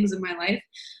lot of things in my life.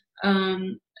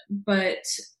 But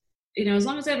as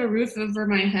long as I have a roof over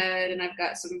my head and I've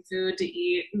got some food to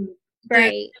eat,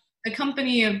 right. The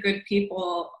company of good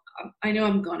people, I know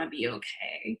I'm gonna be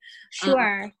okay.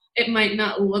 Sure. It might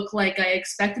not look like I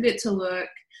expected it to look,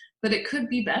 but it could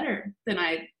be better than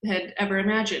I had ever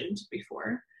imagined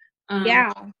before.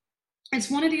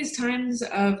 It's one of these times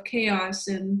of chaos,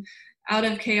 and out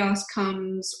of chaos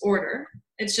comes order.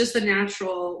 It's just the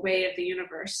natural way of the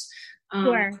universe.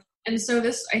 Sure. And so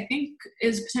this, I think,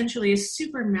 is potentially a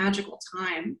super magical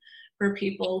time for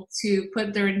people to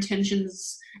put their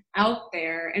intentions out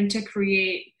there and to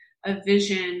create a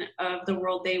vision of the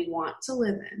world they want to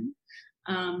live in.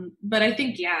 But I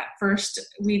think, first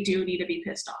we do need to be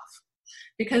pissed off,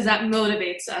 because that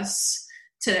motivates us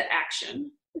to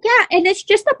action. Yeah, and it's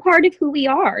just a part of who we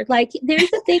are. Like,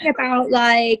 there's a thing about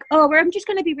like, oh, I'm just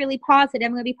going to be really positive.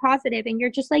 I'm going to be positive, and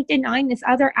you're just like denying this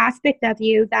other aspect of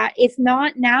you that is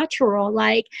not natural.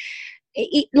 Like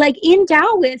in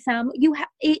Taoism,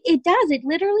 it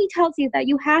literally tells you that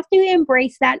you have to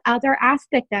embrace that other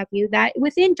aspect of you, that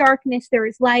within darkness there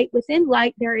is light, within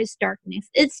light there is darkness.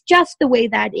 It's just the way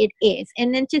that it is.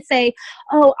 And then to say,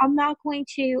 oh, I'm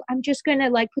just going to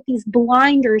like put these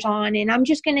blinders on, and I'm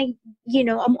just going to,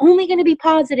 I'm only going to be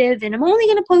positive, and I'm only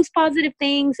going to post positive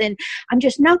things, and I'm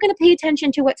just not going to pay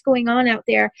attention to what's going on out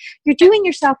there. You're doing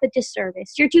yourself a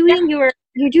disservice. You're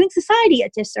doing society a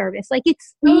disservice. Like,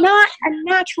 it's not a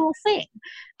natural thing.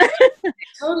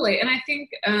 Totally. And I think,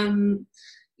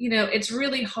 it's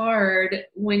really hard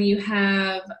when you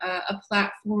have a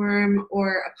platform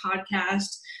or a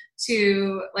podcast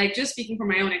to, like, just speaking from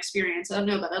my own experience, I don't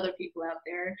know about other people out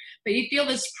there, but you feel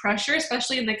this pressure,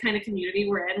 especially in the kind of community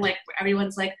we're in, like, where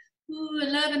everyone's like, ooh,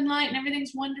 love and light and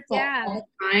everything's wonderful all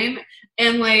the time.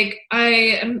 And like,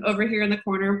 I am over here in the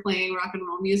corner playing rock and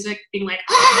roll music, being like,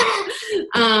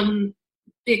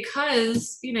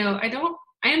 because,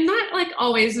 I am not like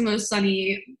always the most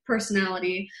sunny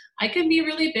personality. I can be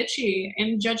really bitchy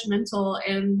and judgmental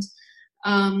and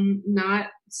not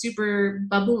super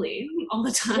bubbly all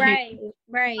the time.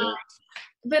 Right.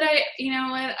 But you know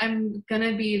what? I'm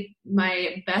gonna be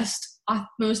my best,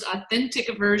 most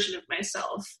authentic version of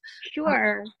myself.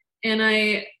 Sure. And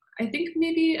I think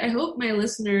I hope my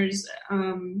listeners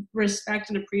respect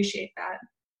and appreciate that.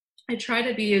 I try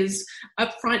to be as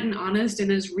upfront and honest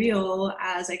and as real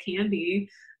as I can be,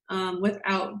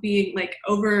 without being like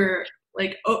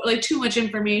too much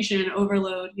information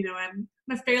overload. I'm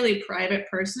a fairly private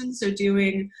person, so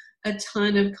doing a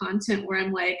ton of content where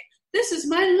I'm like, this is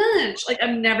my lunch. Like,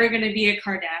 I'm never going to be a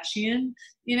Kardashian,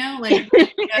 like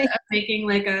I'm making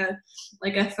like a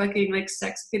fucking like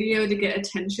sex video to get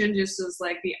attention, just as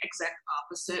like the exact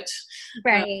opposite.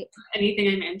 Right. Anything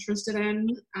I'm interested in.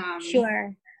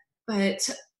 Sure. But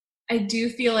I do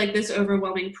feel like this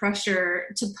overwhelming pressure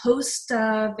to post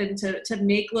stuff and to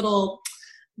make little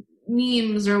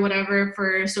memes or whatever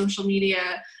for social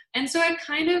media. And so I've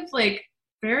kind of like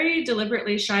very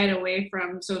deliberately shied away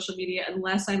from social media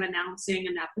unless I'm announcing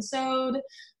an episode,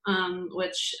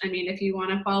 which, I mean, if you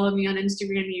want to follow me on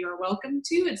Instagram, you are welcome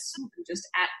to. It's just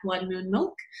at Blood Moon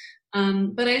Milk.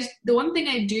 But the one thing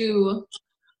I do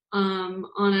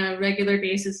on a regular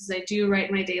basis is I do write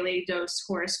my daily dose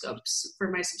horoscopes for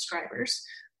my subscribers.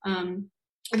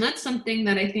 And that's something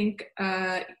that I think,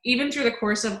 even through the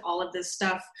course of all of this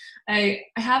stuff, I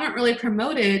haven't really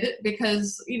promoted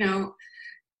because, you know,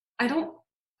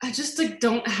 I just like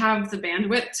don't have the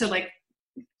bandwidth to like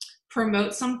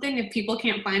promote something if people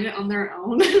can't find it on their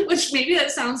own, which maybe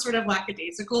that sounds sort of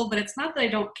lackadaisical, but it's not that I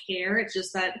don't care. It's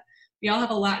just that we all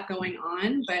have a lot going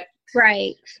on. But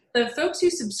right, the folks who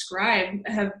subscribe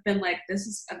have been like, this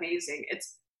is amazing.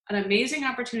 It's an amazing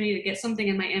opportunity to get something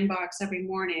in my inbox every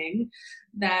morning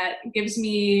that gives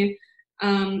me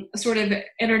a sort of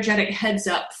energetic heads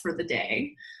up for the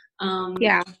day.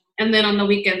 Yeah. And then on the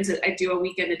weekends, I do a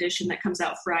weekend edition that comes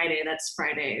out Friday. That's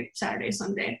Friday, Saturday,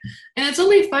 Sunday. And it's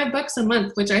only $5 a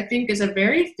month, which I think is a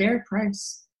very fair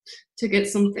price to get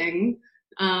something.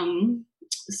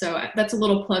 So that's a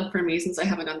little plug for me since I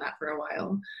haven't done that for a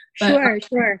while. But,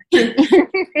 Sure. So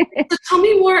tell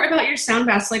me more about your sound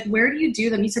baths. Like, where do you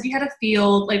do them? You said you had a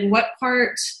field. Like, what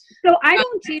part? So I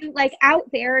don't do, like, out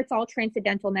there, it's all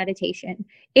transcendental meditation.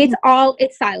 It's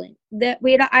silent.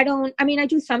 I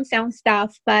do some sound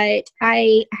stuff, but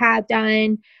I've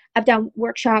done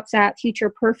workshops at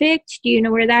Future Perfect. Do you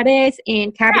know where that is?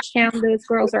 In Cabbagetown. Those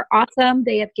girls are awesome.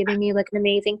 They have given me like an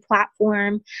amazing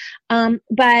platform.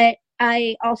 But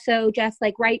I also just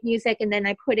like write music and then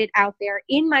I put it out there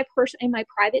in my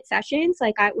private sessions.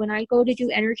 Like when I go to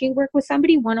do energy work with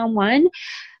somebody one-on-one,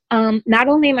 not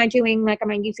only am I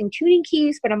using tuning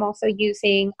keys, but I'm also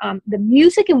using the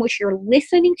music in which you're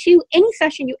listening to. Any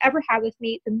session you ever have with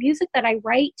me, the music that I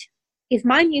write is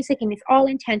my music and it's all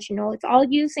intentional. It's all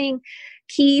using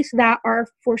keys that are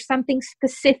for something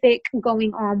specific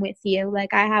going on with you.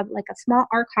 Like I have like a small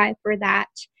archive for that.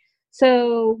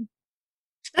 So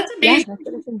that's amazing.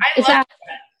 Yeah,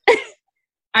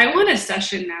 I want a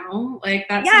session now. Like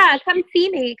that's come see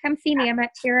me. I'm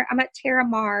at Terra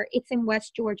Mar. It's in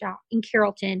West Georgia, in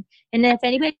Carrollton. And if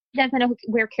anybody doesn't know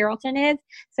where Carrollton is,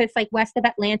 so it's like west of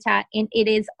Atlanta, and it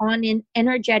is on an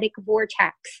energetic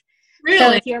vortex. Really?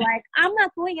 So if you're like, I'm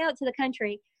not going out to the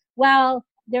country, well,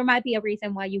 there might be a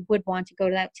reason why you would want to go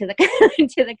to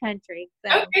the country.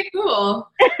 So. Okay, cool.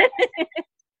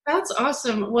 That's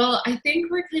awesome. Well, I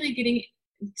think we're kind of getting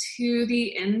to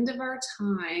the end of our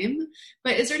time,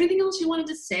 but is there anything else you wanted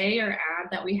to say or add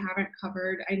that we haven't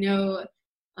covered? I know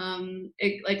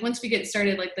once we get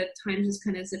started, like the time just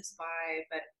kind of zips by,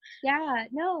 but yeah,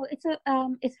 no,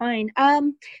 it's fine.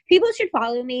 People should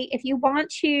follow me if you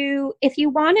want to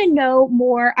know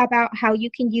more about how you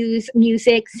can use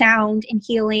music, sound, and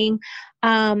healing,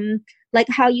 like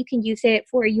how you can use it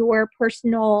for your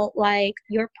personal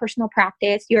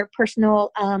practice, your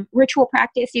personal ritual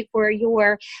practice, for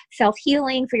your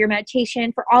self-healing, for your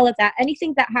meditation, for all of that,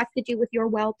 anything that has to do with your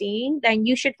well-being, then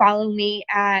you should follow me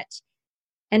at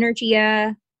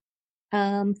Energia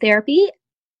Therapy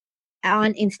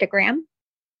on Instagram.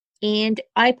 And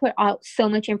I put out so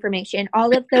much information.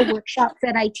 All of the workshops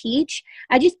that I teach,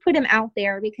 I just put them out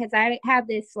there because I have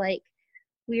this like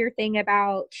weird thing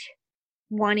about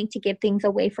wanting to give things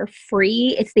away for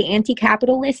free. It's the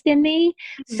anti-capitalist in me.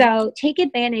 Mm-hmm. So take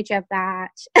advantage of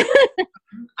that.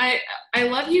 I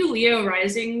love you, Leo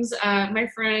Risings. My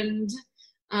friend,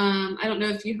 I don't know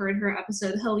if you heard her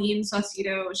episode, Helene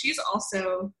Saucedo. She's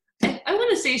also, I want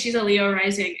to say she's a Leo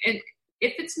rising. And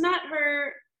if it's not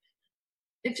her,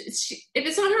 if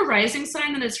it's not her rising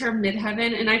sign, then it's her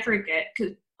midheaven. And I forget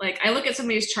because like I look at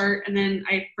somebody's chart and then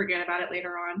I forget about it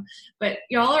later on. But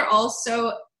y'all are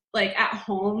also like at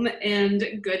home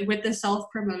and good with the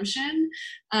self-promotion.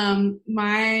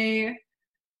 My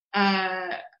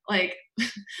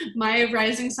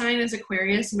rising sign is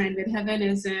Aquarius, my midheaven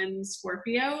is in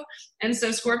Scorpio. And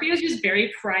so Scorpio is just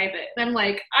very private. And I'm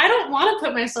like, I don't want to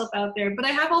put myself out there, but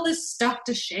I have all this stuff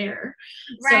to share.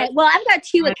 Right. So, well, I've got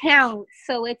 2 accounts,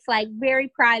 so it's like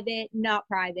very private, not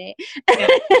private.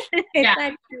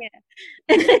 Yeah.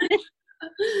 Yeah.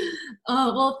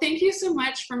 Well, thank you so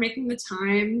much for making the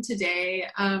time today.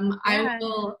 I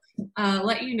will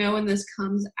let you know when this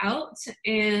comes out,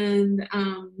 and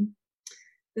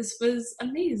this was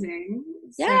amazing.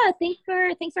 Yeah, thanks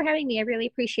for having me. I really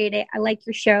appreciate it. I like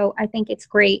your show. I think it's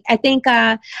great. I think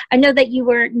I know that you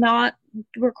were not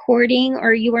recording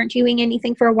or you weren't doing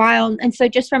anything for a while, and so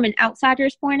just from an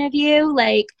outsider's point of view,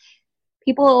 like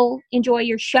people enjoy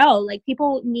your show. Like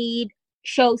people need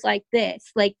shows like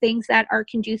this, like things that are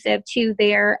conducive to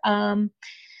their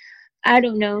I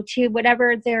don't know, to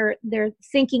whatever their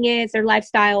thinking is, their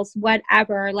lifestyles,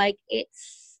 whatever. Like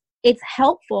it's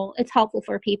helpful. It's helpful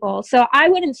for people. So I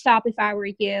wouldn't stop if I were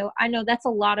you. I know that's a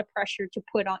lot of pressure to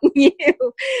put on you.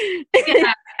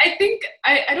 Yeah, I think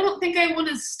I don't think I want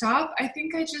to stop. I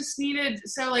think I just needed,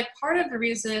 so like part of the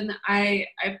reason I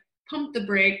pumped the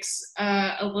brakes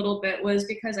a little bit was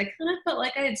because I kind of felt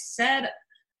like I had said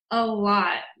a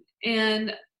lot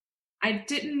and I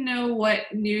didn't know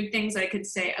what new things I could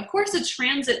say. Of course, the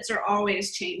transits are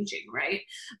always changing, right?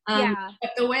 Yeah.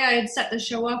 But the way I had set the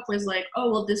show up was like,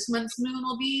 oh, well, this month's moon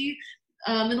will be,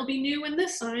 it'll be new in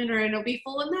this sign, or it'll be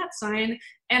full in that sign.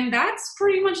 And that's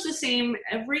pretty much the same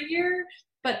every year,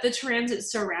 but the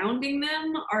transits surrounding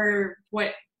them are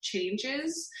what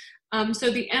changes. So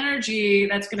the energy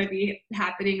that's going to be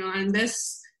happening on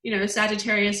this,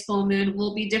 Sagittarius full moon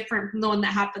will be different from the one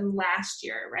that happened last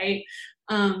year, right?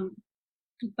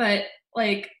 But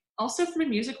like also from a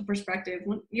musical perspective,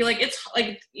 when you it's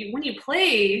like when you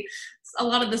play a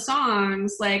lot of the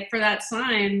songs like for that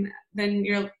sign, then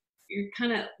you're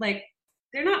kind of like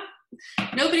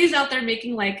nobody's out there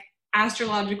making like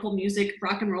astrological music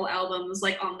rock and roll albums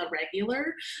like on the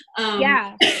regular.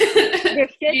 Yeah, there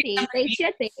should be. They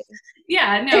should be.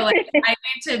 Yeah, no, like I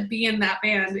need to be in that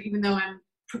band even though I'm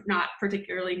not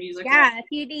particularly musical. Yeah, if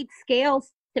you need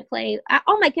scales to play,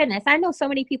 oh my goodness, I know so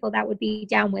many people that would be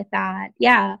down with that.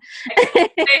 Yeah.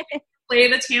 Play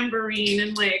the tambourine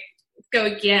and like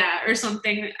go yeah or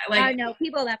something like. I know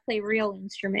people that play real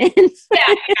instruments.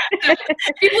 Yeah.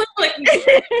 People like know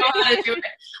how to do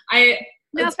it.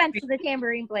 No offense to the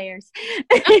tambourine players.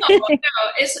 No,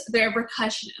 they're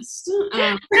percussionists.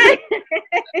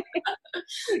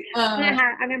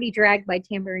 I'm gonna be dragged by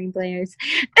tambourine players.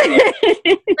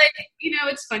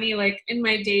 It's funny. Like in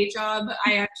my day job,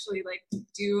 I actually like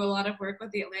do a lot of work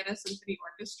with the Atlanta Symphony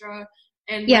Orchestra,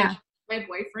 and yeah, my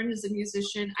boyfriend is a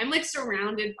musician. I'm like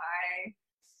surrounded by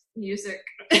music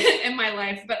in my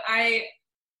life, but I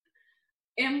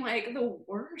am like the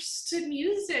worst at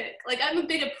music. Like I'm a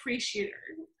big appreciator.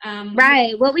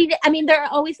 Right. Well, there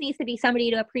always needs to be somebody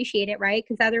to appreciate it, right?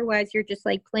 Because otherwise you're just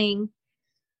like playing.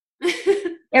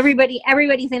 Everybody's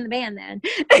in the band then.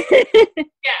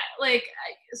 Yeah,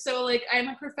 I'm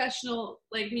a professional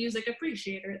like music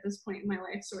appreciator at this point in my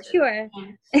life, sort of. Sure.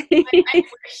 I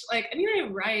wish, I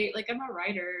write, like I'm a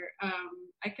writer.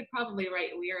 I could probably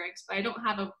write lyrics, but I don't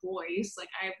have a voice.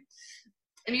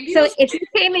 So if you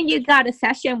came and you got a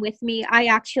session with me, I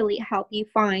actually help you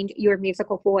find your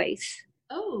musical voice.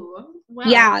 Oh, wow.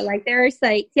 Yeah, like there's so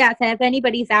if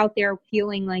anybody's out there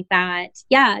feeling like that,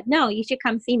 you should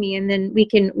come see me and then we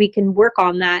can work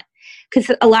on that. Because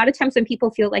a lot of times when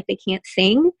people feel like they can't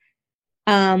sing,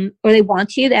 or they want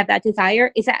to, they have that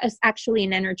desire, is actually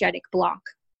an energetic block.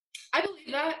 I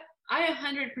believe that. I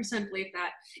 100% believe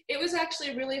that. It was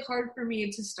actually really hard for me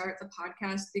to start the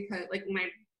podcast because when I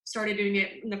started doing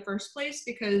it in the first place,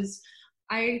 because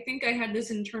I think I had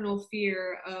this internal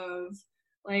fear of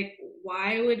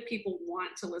why would people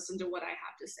want to listen to what I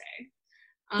have to say?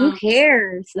 Who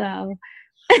cares though?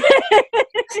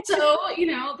 So,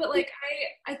 but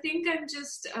I think I'm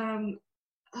just,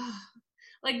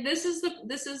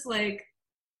 this is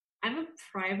I'm a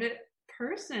private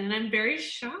person. I'm very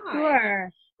shy.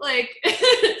 Sure.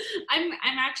 I'm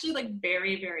actually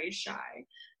very, very shy.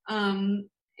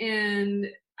 And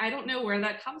I don't know where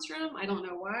that comes from. I don't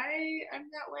know why I'm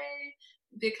that way,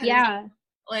 because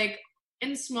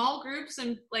in small groups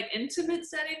and intimate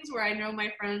settings where I know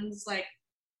my friends,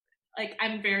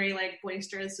 I'm very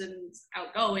boisterous and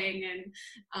outgoing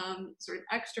and sort of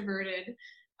extroverted.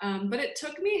 But it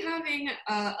took me having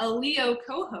a Leo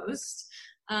co-host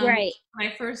right when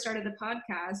I first started the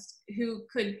podcast, who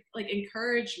could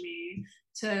encourage me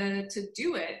to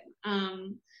do it.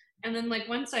 And then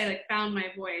once I found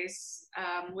my voice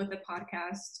with the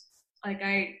podcast,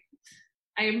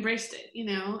 I embraced it,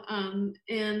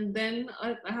 and then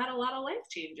I had a lot of life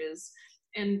changes,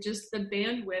 and just the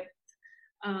bandwidth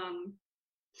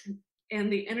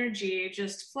and the energy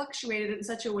just fluctuated in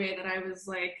such a way that I was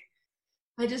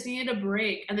I just needed a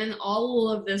break. And then all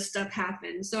of this stuff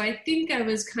happened. So I think I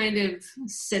was kind of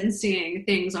sensing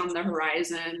things on the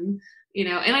horizon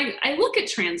And I look at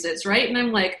transits, right? And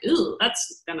I'm like, ooh,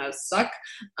 that's gonna suck.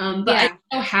 But I don't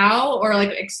know how, or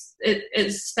like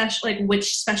it's special, like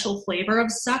which special flavor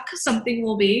of suck something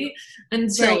will be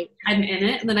until I'm in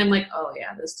it. And then I'm like, oh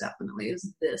yeah, this definitely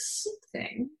is this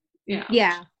thing. Yeah.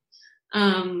 Yeah.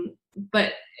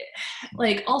 But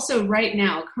like also right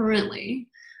now, currently,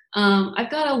 I've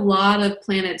got a lot of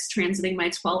planets transiting my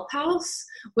 12th house,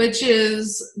 which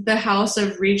is the house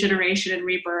of regeneration and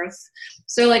rebirth.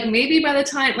 So like maybe by the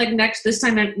time like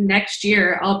next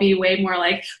year, I'll be way more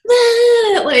like,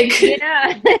 like,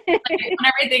 like when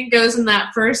everything goes in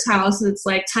that first house and it's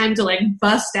like time to like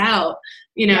bust out,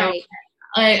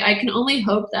 I can only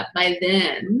hope that by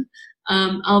then,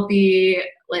 I'll be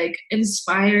like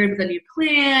inspired with a new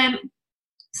plan,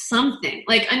 something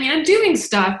like, I mean, I'm doing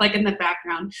stuff like in the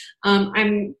background.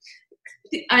 I'm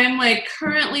like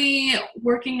currently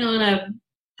working on a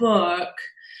book,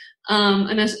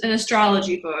 an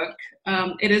astrology book.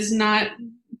 It is not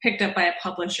picked up by a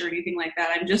publisher or anything like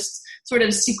that. I'm just sort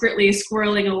of secretly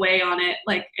squirreling away on it,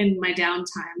 like in my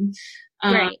downtime.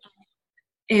 Right.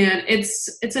 And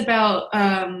it's about,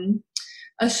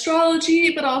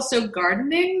 astrology, but also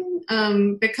gardening.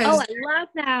 Because I love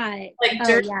that. Like,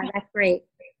 that's great.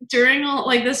 During all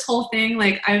like this whole thing,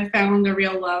 like I've found a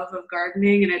real love of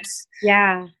gardening, and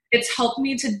it's helped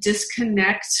me to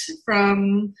disconnect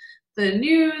from the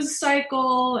news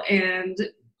cycle and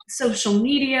social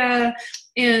media,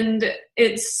 and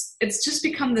it's just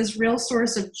become this real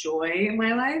source of joy in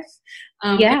my life.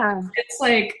 It's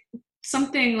like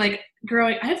something like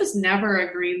growing. I was never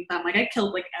a green thumb. Like I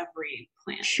killed like every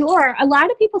plant. Sure, a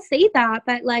lot of people say that,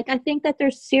 but like I think that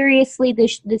there's seriously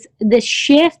this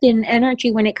shift in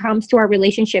energy when it comes to our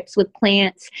relationships with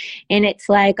plants, and it's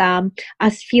like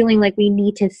us feeling like we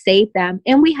need to save them,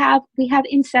 and we have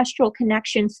ancestral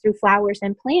connections through flowers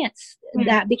and plants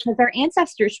that because our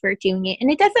ancestors were doing it, and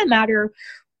it doesn't matter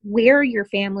where your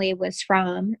family was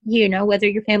from, whether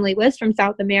your family was from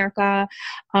South America,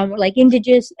 like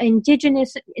indigenous in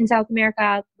South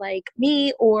America, like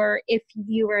me, or if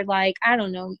you were like, I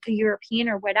don't know, European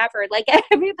or whatever, like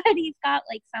everybody's got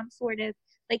like some sort of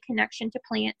like connection to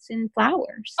plants and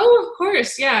flowers. Oh, of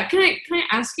course. Yeah. Can I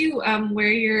ask you,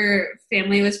 where your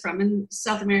family was from in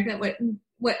South America?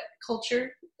 What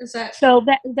culture is that? So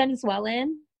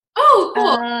Venezuelan. Oh,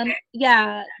 cool.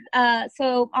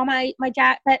 So on my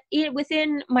dad, but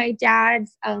within my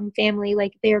dad's family,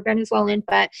 like they were Venezuelan,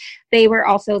 but they were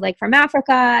also like from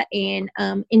Africa and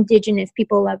indigenous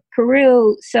people of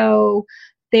Peru. So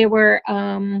they were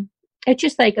it's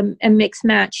just like a mixed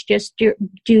match, just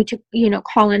due to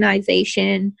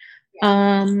colonization.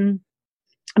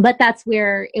 But that's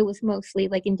where it was mostly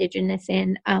like indigenous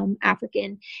and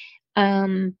African.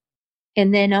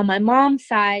 And then on my mom's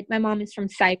side, my mom is from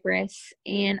Cyprus,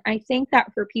 and I think that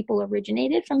her people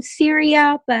originated from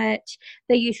Syria, but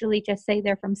they usually just say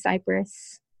they're from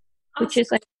Cyprus, which is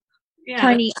like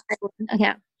tiny island.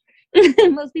 Yeah.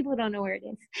 Most people don't know where it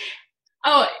is.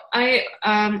 Oh, I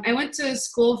went to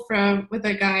school with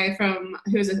a guy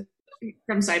who's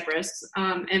from Cyprus,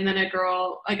 and then a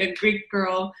girl, like a Greek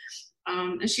girl.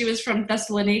 And she was from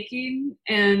Thessaloniki,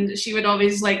 and she would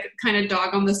always like kind of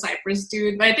dog on the Cyprus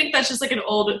dude. But I think that's just like an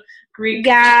old Greek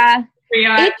rivalry.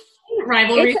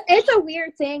 It's a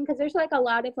weird thing because there's like a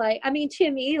lot of like, I mean, to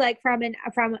me, like I'm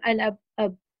a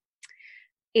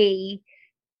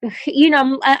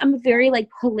very like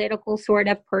political sort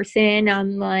of person.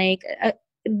 I'm like,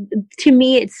 to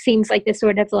me, it seems like this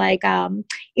sort of like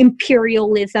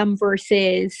imperialism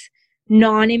versus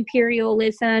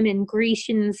non-imperialism, and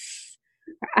Grecians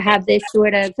have this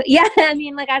sort of, I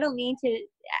mean, like, I don't mean to,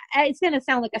 it's going to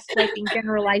sound like a slighting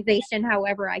generalization,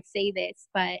 however I say this,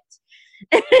 but.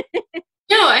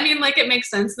 No, I mean, like, it makes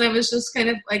sense. And I was just kind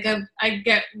of like, I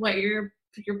get what you're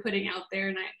putting out there,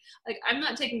 and I'm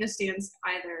not taking a stance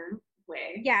either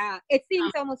way. Yeah, it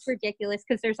seems almost ridiculous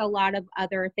because there's a lot of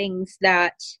other things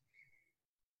that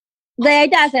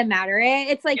it doesn't matter.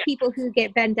 It's like people who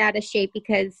get bent out of shape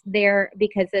because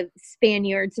of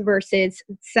Spaniards versus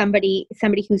somebody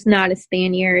who's not a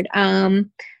Spaniard.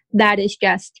 That is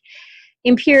just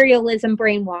imperialism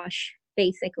brainwash,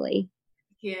 basically.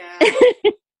 Yeah.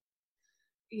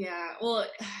 Yeah. Well,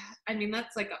 I mean,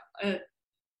 that's like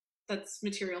that's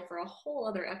material for a whole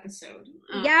other episode.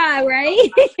 Yeah, right.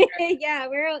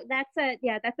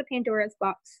 That's a Pandora's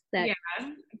box. Yeah,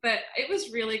 but it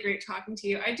was really great talking to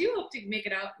you. I do hope to make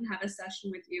it out and have a session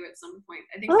with you at some point.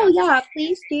 I think. Oh yeah,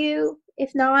 please do.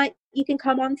 If not, you can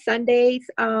come on Sundays.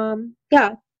 I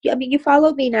mean, you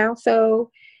follow me now, so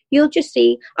you'll just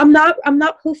see. I'm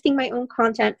not posting my own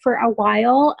content for a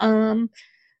while.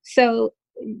 So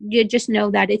you just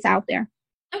know that it's out there.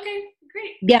 Okay.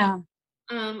 Great. Yeah.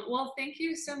 Well, thank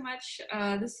you so much.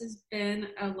 This has been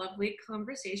a lovely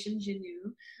conversation,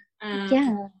 Janu.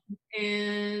 Yeah.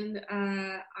 And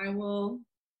I will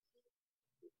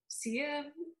see you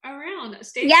around.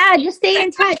 Just stay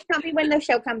in touch. Tell me when the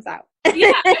show comes out.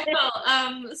 Yeah,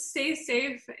 I will. Stay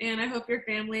safe, and I hope your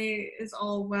family is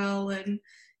all well. And,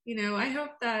 I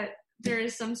hope that there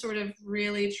is some sort of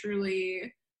really,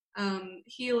 truly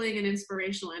healing and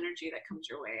inspirational energy that comes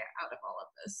your way out of all of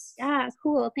this. Yeah,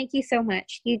 cool. Thank you so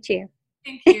much. You too.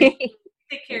 Thank you.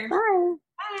 Take care. Bye.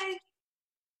 Bye.